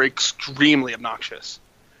thought were extremely obnoxious.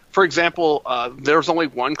 For example, there's only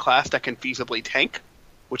one class that can feasibly tank,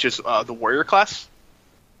 which is the Warrior class.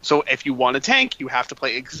 So if you want to tank, you have to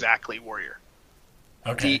play exactly Warrior.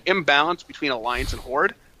 Okay. The imbalance between Alliance and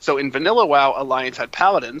Horde. So in Vanilla WoW, Alliance had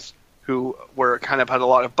Paladins, who were had a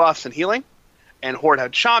lot of buffs and healing, and Horde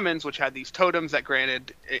had Shamans, which had these totems that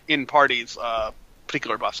granted in parties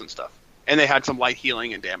particular buffs and stuff. And they had some light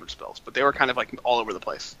healing and damage spells, but they were kind of like all over the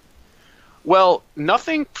place. Well,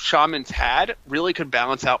 nothing Shamans had really could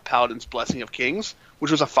balance out Paladin's Blessing of Kings, which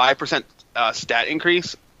was a 5% stat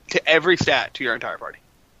increase to every stat to your entire party.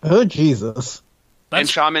 Oh, Jesus. And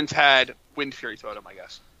Shamans had Wind Fury Totem, I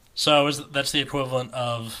guess. So that's the equivalent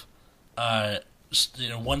of,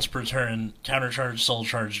 once per turn, countercharge, soul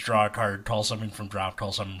charge, draw a card, call something from drop,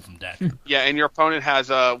 call something from deck. Yeah, and your opponent has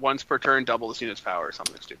once per turn double this unit's power or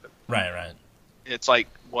something stupid. Right. It's like,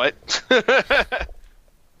 what?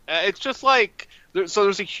 It's just like, so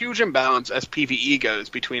there's a huge imbalance as PvE goes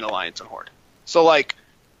between Alliance and Horde. So like,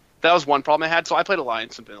 that was one problem I had. So I played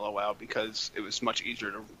Alliance in Vanilla WoW because it was much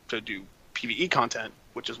easier to do PvE content,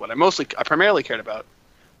 which is what I primarily cared about.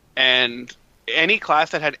 And any class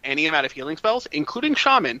that had any amount of healing spells, including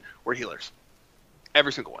Shaman, were healers.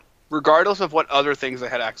 Every single one. Regardless of what other things they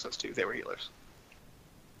had access to, they were healers.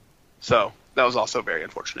 So that was also very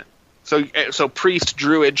unfortunate. So Priest,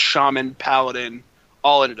 Druid, Shaman, Paladin,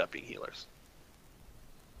 all ended up being healers.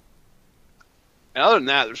 And other than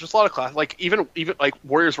that, there's just a lot of classes. Like even like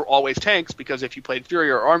Warriors were always tanks because if you played Fury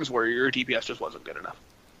or Arms Warrior, your DPS just wasn't good enough,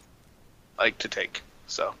 like to take.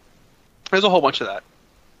 So there's a whole bunch of that.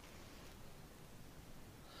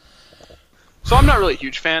 So I'm not really a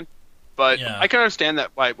huge fan, but Yeah. I can understand that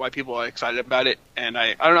why people are excited about it. And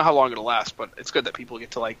I don't know how long it'll last, but it's good that people get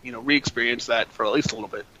to re-experience that for at least a little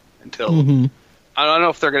bit until. Mm-hmm. I don't know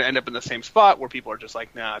if they're going to end up in the same spot where people are just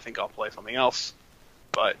like, nah, I think I'll play something else.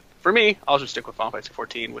 But for me, I'll just stick with Final Fantasy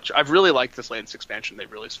XIV, which I've really liked this latest expansion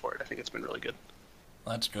they've released for it. I think it's been really good.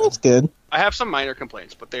 That's good. That's good. I have some minor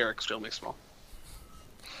complaints, but they are extremely small.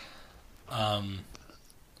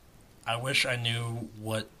 I wish I knew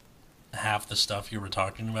what half the stuff you were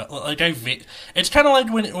talking about. Like it's kind of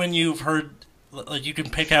like when you've heard, like you can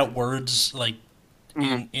pick out words like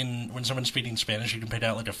in when someone's speaking Spanish, you can pick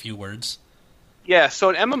out like a few words. Yeah, so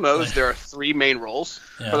in MMOs, there are three main roles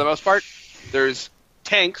for the most part. There's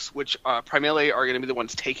tanks, which primarily are going to be the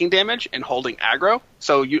ones taking damage and holding aggro,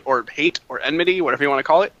 or hate or enmity, whatever you want to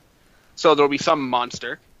call it. So there will be some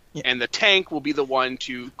monster, and the tank will be the one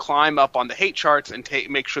to climb up on the hate charts and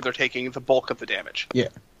make sure they're taking the bulk of the damage. Yeah.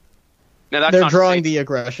 Now that's They're not drawing the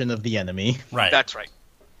aggression of the enemy. Right. That's right.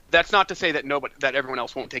 That's not to say that that everyone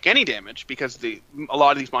else won't take any damage, because a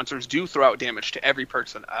lot of these monsters do throw out damage to every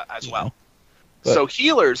person as well. But, so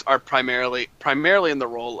healers are primarily in the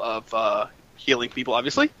role of healing people,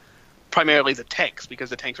 obviously. Primarily the tanks, because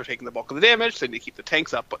the tanks are taking the bulk of the damage, so they need to keep the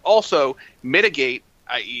tanks up, but also mitigate,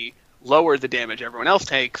 i.e. lower the damage everyone else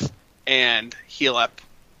takes, and heal up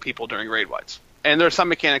people during raid wides. And there are some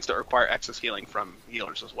mechanics that require excess healing from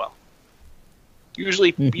healers as well.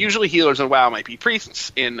 Usually healers in WoW might be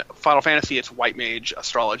priests. In Final Fantasy, it's White Mage,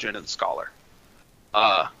 Astrologian, and Scholar.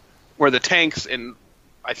 Where the tanks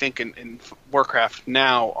I think in Warcraft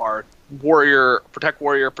now are Warrior,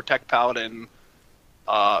 Protect Paladin,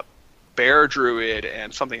 Bear Druid,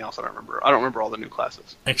 and something else I don't remember. I don't remember all the new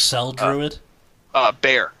classes. Excel Druid?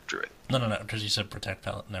 Bear Druid. No, because you said Protect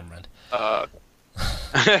Paladin. Never mind. Oh,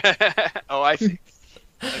 I see.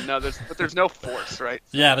 No, but there's no force, right?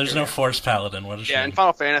 Yeah, there's no Force Paladin. What a Yeah, in shame.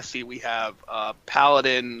 Final Fantasy we have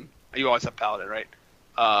Paladin. You always have Paladin, right?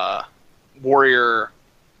 Warrior,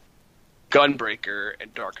 Gunbreaker,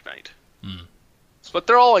 and Dark Knight. Hmm. But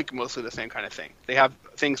they're all like mostly the same kind of thing. They have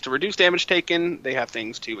things to reduce damage taken, they have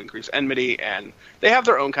things to increase enmity, and they have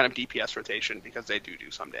their own kind of DPS rotation because they do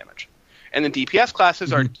some damage. And the DPS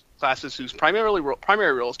classes are classes whose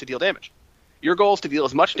primary role is to deal damage. Your goal is to deal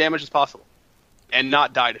as much damage as possible and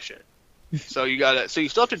not die to shit. So you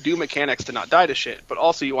still have to do mechanics to not die to shit, but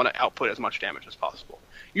also you want to output as much damage as possible.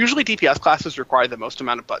 Usually DPS classes require the most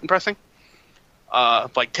amount of button pressing.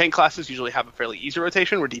 Like tank classes usually have a fairly easy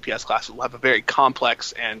rotation, where DPS classes will have a very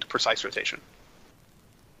complex and precise rotation.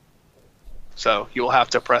 So you will have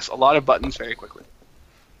to press a lot of buttons very quickly.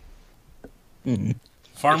 If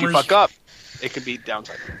you fuck up, it could be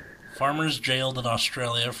downside. Farmers jailed in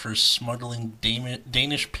Australia for smuggling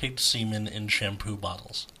Danish pig semen in shampoo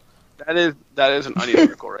bottles. That is an Onion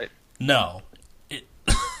article, right? No, it's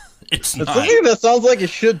It's not. something that sounds like it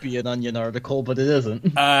should be an Onion article, but it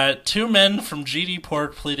isn't. 2 men from GD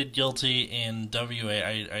Port pleaded guilty in WA,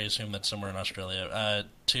 I assume that's somewhere in Australia,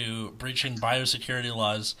 to breaching biosecurity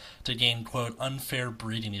laws to gain, quote, unfair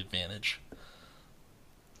breeding advantage.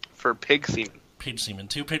 For pig semen. Pig semen.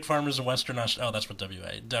 2 pig farmers in Western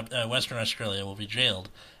Western Australia will be jailed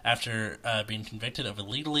after being convicted of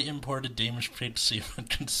illegally imported Danish pig semen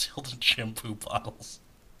concealed in shampoo bottles.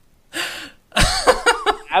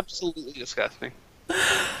 Absolutely disgusting.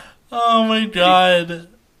 Oh my god.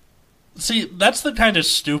 See, that's the kind of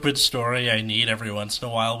stupid story I need every once in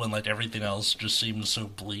a while when, like, everything else just seems so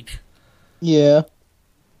bleak. Yeah.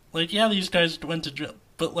 Like, yeah, these guys went to jail,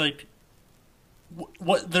 but, like,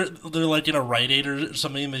 what, they're like, in a Rite Aid or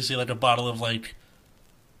something, and they see, like, a bottle of, like,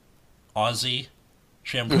 Aussie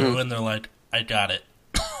shampoo, and they're like, I got it.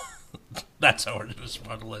 That's how we're gonna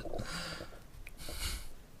smuggle it.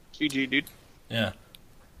 GG, dude. Yeah.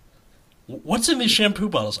 What's in these shampoo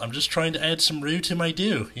bottles? I'm just trying to add some roux to my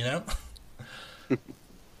dew, you know?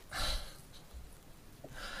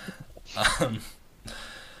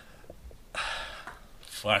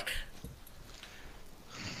 Fuck.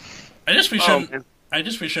 I guess we shouldn't. Man. I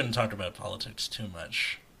guess we shouldn't talk about politics too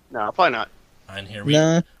much No, probably not. on here.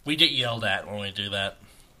 Nah. We get yelled at when we do that.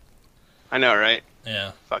 I know, right?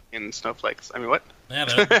 Yeah. Fucking snowflakes. I mean, what?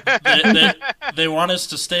 Yeah, they want us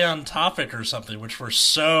to stay on topic or something, which we're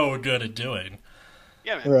so good at doing.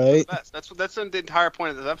 Yeah, man. Right. That's the entire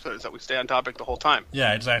point of this episode, is that we stay on topic the whole time.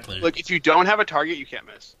 Yeah, exactly. Look, if you don't have a target, you can't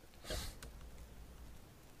miss.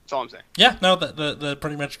 That's all I'm saying. Yeah, no, that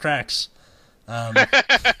pretty much tracks.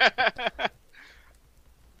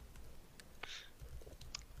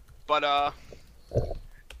 But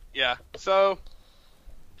yeah. So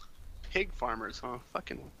pig farmers, huh?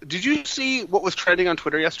 Fucking. Did you see what was trending on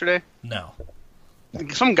Twitter yesterday? No.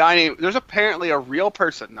 Some guy named. There's apparently a real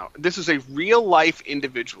person. No, this is a real life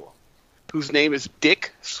individual whose name is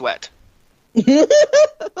Dick Sweat.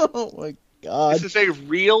 Oh my god. This is a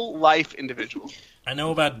real life individual. I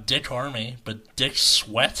know about Dick Army, but Dick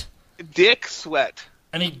Sweat? Dick Sweat.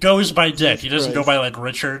 And he goes by Dick. He doesn't go Christ. by, like,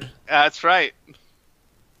 Richard. That's right.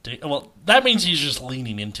 Well, that means he's just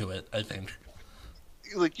leaning into it, I think.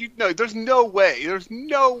 Like, there's no way. There's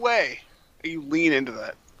no way you lean into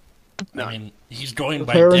that. No. I mean, he's going The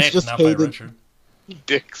by parents Dick, just not by hated- Richard.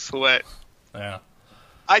 Dick Sweat. Yeah.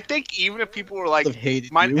 I think even if people were like, Have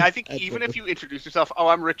hated you I think at even the- if you introduce yourself, oh,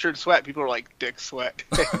 I'm Richard Sweat, people are like, Dick Sweat.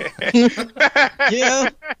 Yeah.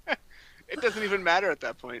 It doesn't even matter at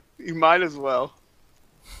that point. You might as well.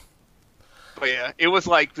 But yeah, it was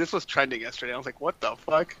like, this was trending yesterday. I was like, what the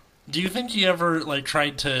fuck? Do you think he ever, like,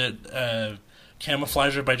 tried to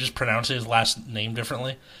camouflage it by just pronouncing his last name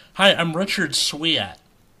differently? Hi, I'm Richard Sweat.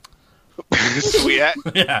 Sweat?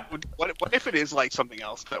 Yeah. What if it is like something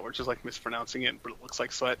else that we're just like mispronouncing it, but it looks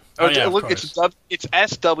like Sweat? Oh, yeah, of it's SWETT. This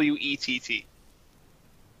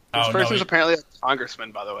Oh, person's no, apparently a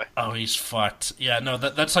congressman, by the way. oh, he's fucked. Yeah, no,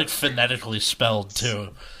 that's, like, phonetically spelled, too.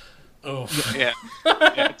 Oof. Yeah.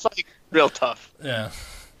 Yeah, it's like real tough. Yeah.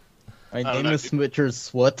 My don't name know, is Richard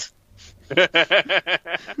Sweat.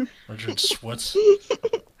 Richard Sweat.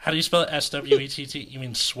 How do you spell it? SWETT? You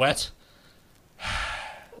mean sweat?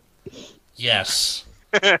 Yes.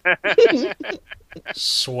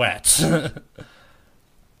 Sweat. Did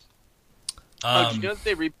you know that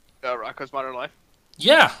they re Rocko's Modern Life?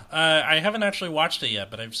 Yeah, I haven't actually watched it yet,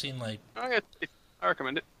 but I've seen, like, Oh, yeah, I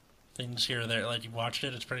recommend it. things here or there. Like, you've watched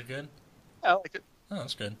it? It's pretty good? Yeah, I liked it. Oh,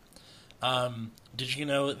 that's good. Did you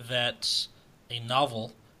know that a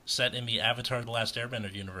novel set in the Avatar: The Last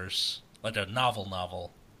Airbender universe, like a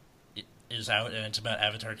novel, is out, and it's about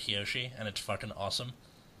Avatar Kyoshi, and it's fucking awesome?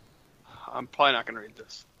 I'm probably not going to read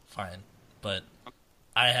this. Fine, but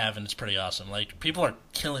I have, and it's pretty awesome. Like, people are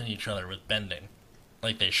killing each other with bending,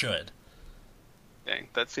 like they should. Dang,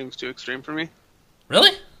 that seems too extreme for me.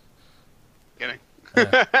 Really? Kidding.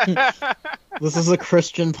 This is a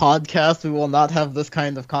Christian podcast. We will not have this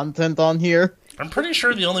kind of content on here. I'm pretty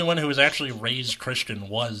sure the only one who was actually raised Christian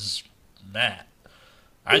was Matt.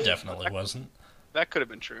 I definitely wasn't. That could have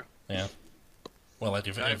been true. Yeah. Well, like,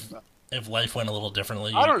 if life went a little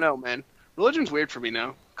differently... I don't know, man. Religion's weird for me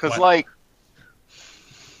now. Because, What? like...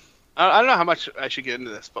 I don't know how much I should get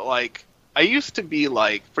into this, but, like... I used to be,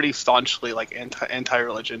 like, pretty staunchly, like,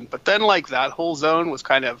 anti-religion. But then, like, that whole zone was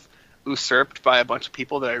kind of usurped by a bunch of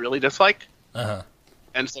people that I really dislike. Uh-huh.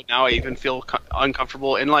 And so now I even feel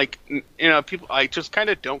uncomfortable. And, like, you know, people... I just kind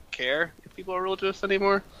of don't care if people are religious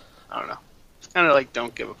anymore. I don't know. It's kind of like,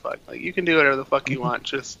 don't give a fuck. Like, you can do whatever the fuck you want.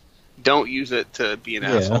 Just don't use it to be an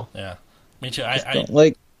asshole. Yeah. Me too.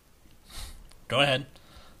 Like, Go ahead.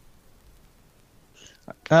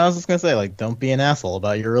 I was just gonna say, like, don't be an asshole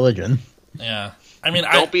about your religion. Yeah. I mean,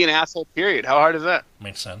 Don't be an asshole, period. How hard is that?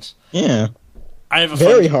 Makes sense. Yeah, I have a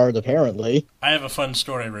very hard, apparently. I have a fun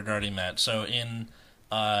story regarding that. So in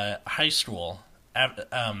high school,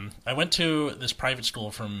 I went to this private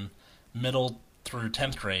school from middle through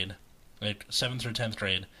 10th grade, like 7th through 10th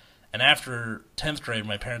grade. And after 10th grade,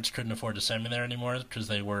 my parents couldn't afford to send me there anymore because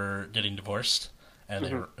they were getting divorced and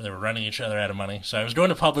they were running each other out of money. So I was going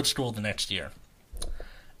to public school the next year.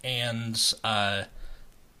 And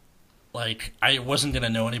like, I wasn't going to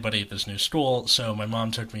know anybody at this new school, so my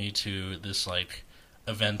mom took me to this, like,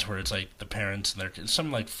 event where it's, like, the parents and their...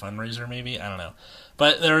 some, like, fundraiser, maybe? I don't know.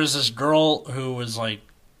 But there was this girl who was, like...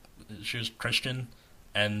 she was Christian,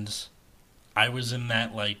 and I was in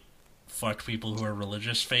that, like, fuck people who are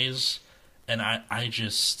religious phase, and I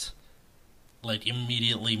just, like,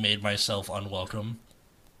 immediately made myself unwelcome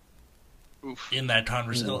Oof. in that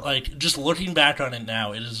conversation. Like, just looking back on it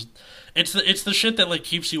now, it's the shit that, like,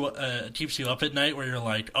 keeps you up at night, where you're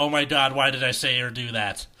like, oh my god, why did I say or do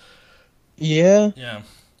that? Yeah. Yeah.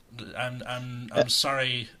 I'm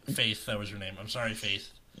sorry, Faith, that was your name. I'm sorry,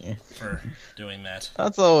 Faith, for doing that.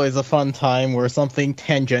 That's always a fun time where something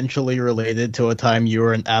tangentially related to a time you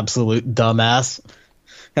were an absolute dumbass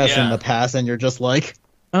has in the past, and you're just like,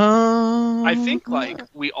 I think, like,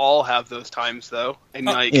 we all have those times, though. And,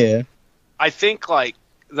 like, yeah. I think, like,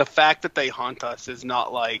 the fact that they haunt us is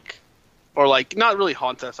not, like... or, like, not really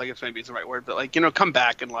haunt us, I guess maybe is the right word, but, like, you know, come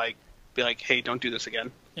back and, like, be like, hey, don't do this again.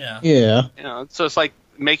 Yeah. Yeah. You know, so it's like,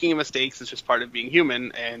 making mistakes is just part of being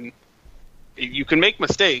human, and you can make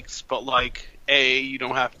mistakes, but, like, you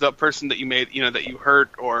don't have... the person that you made, you know, that you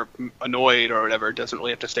hurt or annoyed or whatever doesn't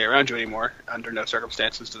really have to stay around you anymore. Under no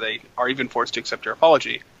circumstances do they are even forced to accept your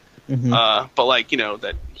apology. Mm-hmm. But, like, you know,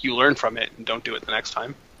 that you learn from it and don't do it the next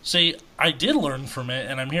time. See, I did learn from it,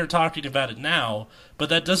 and I'm here talking about it now, but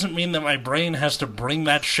that doesn't mean that my brain has to bring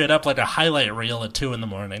that shit up like a highlight reel at 2 in the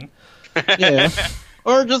morning. Yeah.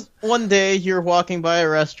 Or just one day you're walking by a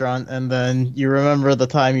restaurant and then you remember the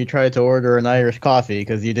time you tried to order an Irish coffee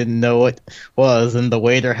because you didn't know what it was, and the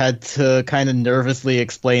waiter had to kind of nervously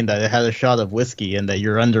explain that it had a shot of whiskey and that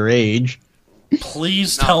you're underage.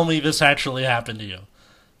 Please tell me this actually happened to you.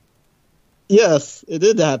 Yes, it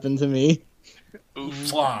did happen to me.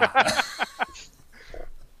 Mwah.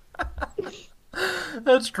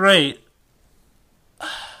 That's great.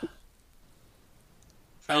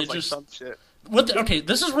 Sounds like some shit.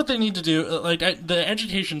 This is what they need to do. Like, the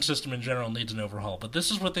education system in general needs an overhaul, but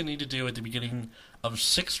this is what they need to do at the beginning of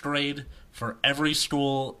 6th grade for every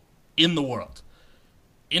school in the world.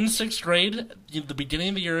 In 6th grade, at the beginning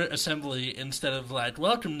of the year assembly, instead of, like,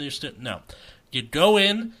 welcome new student, no. You go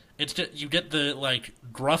in, you get the, like,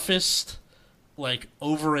 gruffest, like,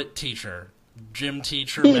 over it teacher, gym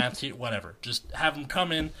teacher, math teacher, whatever. Just have them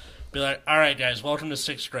come in, be like, all right, guys, welcome to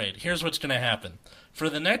 6th grade. Here's what's going to happen. For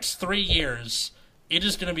the next 3 years, it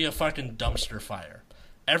is going to be a fucking dumpster fire.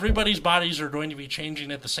 Everybody's bodies are going to be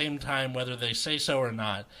changing at the same time, whether they say so or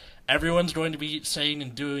not. Everyone's going to be saying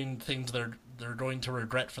and doing things they're going to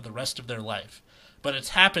regret for the rest of their life. But it's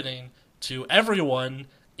happening to everyone.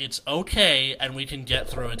 It's okay, and we can get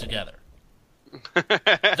through it together.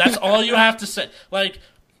 That's all you have to say. Like,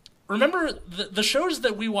 remember the shows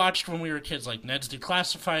that we watched when we were kids, like Ned's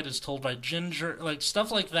Declassified, As Told by Ginger, like stuff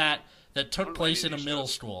like that took place in a middle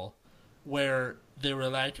school, where they were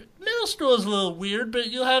like, middle school is a little weird, but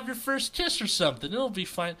you'll have your first kiss or something. It'll be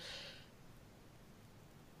fine.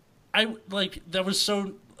 That was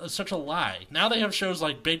such a lie. Now they have shows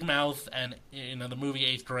like Big Mouth and, you know, the movie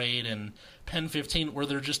 8th Grade and Pen 15, where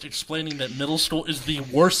they're just explaining that middle school is the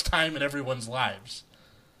worst time in everyone's lives.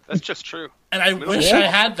 That's just true. And I wish I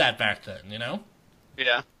had that back then, you know?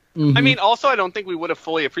 Yeah. Mhm. I mean, also, I don't think we would have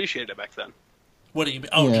fully appreciated it back then. What do you mean?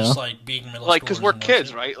 Oh, Yeah. just like being middle Like, because schoolers we're and kids,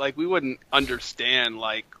 watching- right? Like, we wouldn't understand,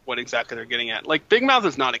 like, what exactly they're getting at. Like, Big Mouth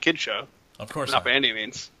is not a kid show. Of course Not not. by any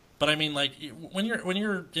means. But I mean, like, when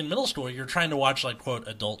you're in middle school, you're trying to watch, like, quote,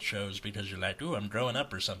 adult shows because you're like, ooh, I'm growing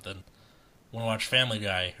up or something. Want to watch Family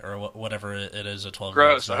Guy or whatever it is at 12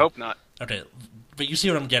 Gross, I hope not. Okay, but you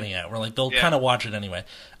see what I'm getting at. Where, like, they'll Yeah. kind of watch it anyway.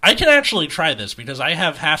 I can actually try this because I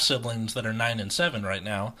have half-siblings that are 9 and 7 right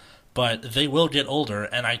now, but they will get older,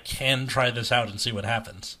 and I can try this out and see what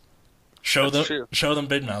happens. Show That's them true. show them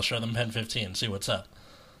Big Mouth, show them Pen 15, see what's up.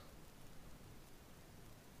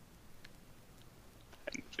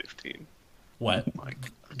 15. What? Like,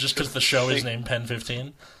 Just because the show is named Pen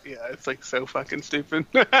 15? yeah, it's, like, so fucking stupid.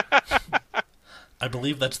 I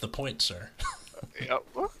believe that's the point, sir. Yep.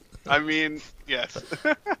 I mean, yes.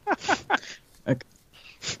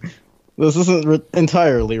 This isn't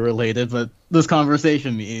entirely related, but this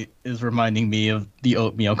conversation is reminding me of the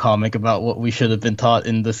Oatmeal comic about what we should have been taught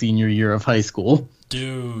in the senior year of high school.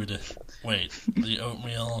 Dude. Wait, the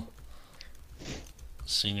Oatmeal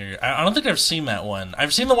senior year. I don't think I've seen that one.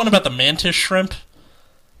 I've seen the one about the mantis shrimp.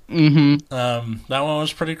 Mm-hmm. That one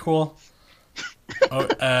was pretty cool.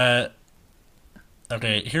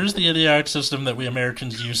 Okay, here's the idiotic system that we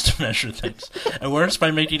Americans use to measure things. It works by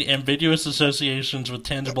making ambiguous associations with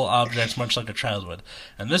tangible objects, much like a child would.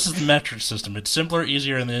 And this is the metric system. It's simpler,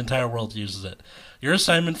 easier, and the entire world uses it. Your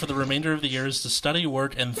assignment for the remainder of the year is to study,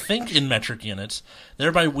 work, and think in metric units,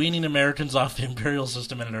 thereby weaning Americans off the imperial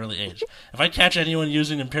system at an early age. If I catch anyone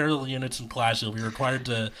using imperial units in class, you'll be required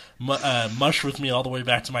to mush with me all the way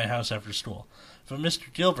back to my house after school. But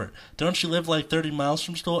Mr. Gilbert, don't you live like 30 miles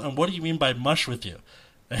from school? And what do you mean by mush with you?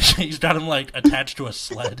 He's got him like attached to a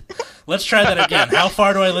sled. Let's try that again. How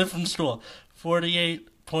far do I live from school?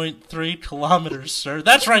 48.3 kilometers, sir.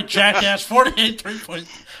 That's right, jackass.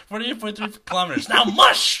 48.3 kilometers. Now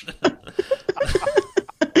mush!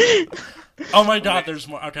 Oh my god, there's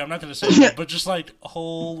more. Okay, I'm not going to say that, but just like,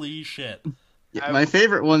 holy shit. Yeah, my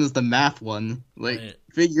favorite one is the math one. Like, Right.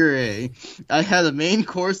 figure A. I had a main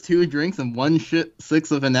course, 2 drinks, and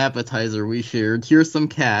 1/6 of an appetizer we shared. Here's some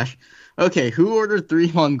cash. Okay, who ordered 3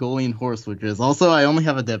 Mongolian horse-witches? Also, I only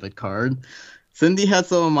have a debit card. Cindy had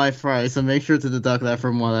some of my fries, so make sure to deduct that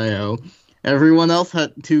from what I owe. Everyone else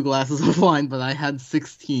had 2 glasses of wine, but I had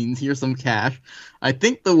 16. Here's some cash. I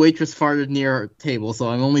think the waitress farted near our table, so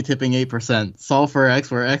I'm only tipping 8%. Solve for X,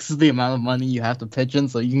 where X is the amount of money you have to pitch in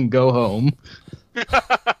so you can go home.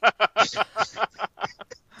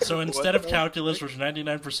 So instead of calculus, which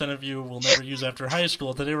 99% of you will never use after high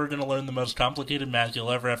school, today we're going to learn the most complicated math you'll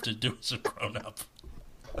ever have to do as a grown-up.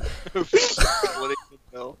 Splitting the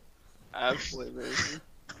bill. Absolutely amazing.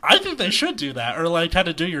 I think they should do that, or like how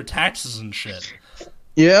to do your taxes and shit.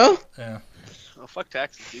 Yeah? Yeah. Oh, fuck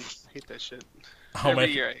taxes, dude. I hate that shit. Home Every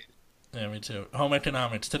ec- year I hate it. Yeah, me too. Home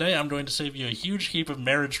economics. Today I'm going to save you a huge heap of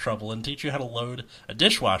marriage trouble and teach you how to load a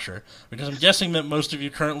dishwasher, because I'm guessing that most of you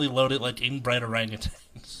currently load it like inbred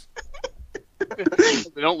orangutans.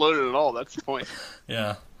 They don't load it at all, that's the point.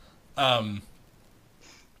 Yeah. Oh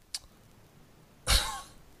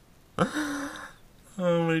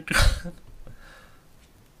my god.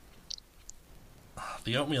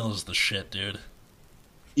 The oatmeal is the shit, dude.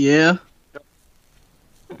 Yeah.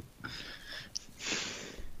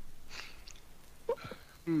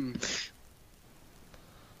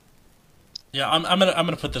 Yeah, I'm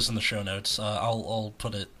gonna put this in the show notes. I'll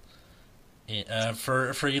put it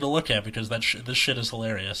for you to look at, because this shit is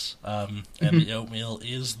hilarious. And the oatmeal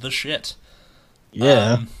is the shit.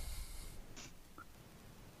 Yeah.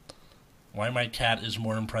 Why my cat is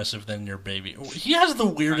more impressive than your baby? He has the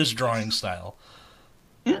weirdest drawing style.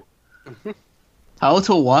 How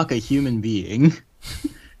to walk a human being.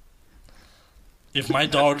 If my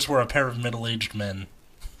dogs were a pair of middle-aged men.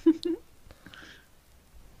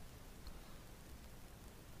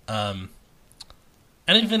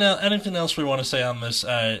 Anything else we want to say on this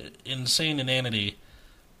insane inanity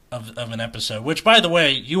of an episode? Which, by the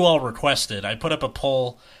way, you all requested. I put up a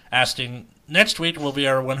poll asking, next week will be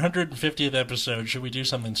our 150th episode. Should we do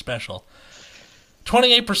something special?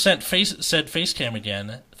 28% said face cam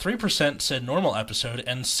again, 3% said normal episode,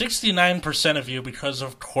 and 69% of you, because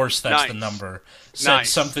of course that's the Nice. number, said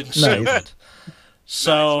Nice. something stupid.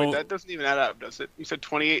 So, Wait, that doesn't even add up, does it? You said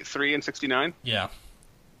 28, 3, and 69? yeah.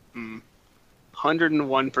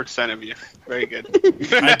 101% of you. Very good.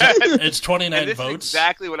 It's 29 And this is votes.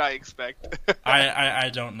 exactly what I expect.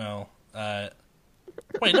 I don't know.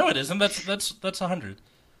 Wait, no, it isn't. That's 100.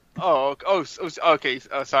 Okay.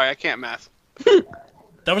 Sorry, I can't math.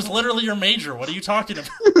 That was literally your major. What are you talking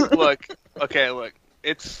about? Look,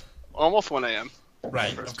 it's almost 1 a.m.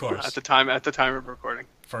 Right, of course. At the time of recording.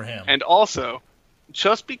 For him. And also,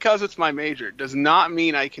 just because it's my major does not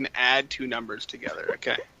mean I can add two numbers together,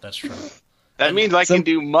 okay? That's true. That means I can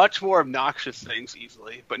do much more obnoxious things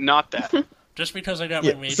easily, but not that. Just because I got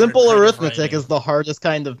my major. Simple in creative arithmetic writing. is the hardest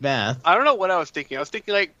kind of math. I don't know what I was thinking. I was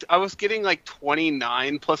thinking I was getting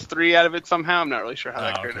 29 plus 3 out of it somehow. I'm not really sure how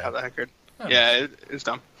that occurred. Yeah, it's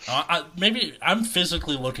dumb. Maybe I'm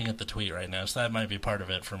physically looking at the tweet right now, so that might be part of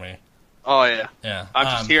it for me. Oh, yeah. Yeah. I'm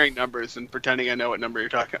just hearing numbers and pretending I know what number you're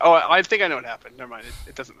talking. Oh, I think I know what happened. Never mind.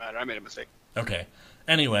 It doesn't matter. I made a mistake. Okay.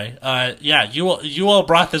 Anyway, you all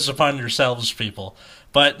brought this upon yourselves, people.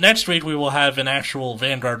 But next week we will have an actual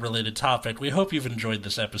Vanguard-related topic. We hope you've enjoyed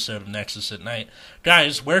this episode of Nexus at Night.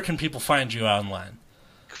 Guys, where can people find you online?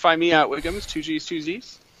 Find me at Wiggums, 2Gs,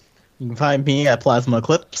 2Zs. You can find me at Plasma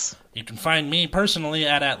Eclipse. You can find me personally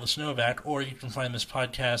at Atlas Novak, or you can find this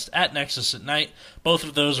podcast at Nexus at Night. Both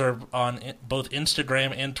of those are on both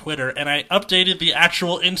Instagram and Twitter, and I updated the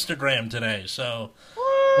actual Instagram today, so...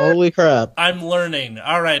 Holy crap. I'm learning.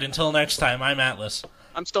 All right, until next time, I'm Atlas.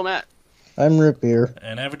 I'm still Matt. I'm Root Beer.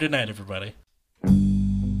 And have a good night, everybody.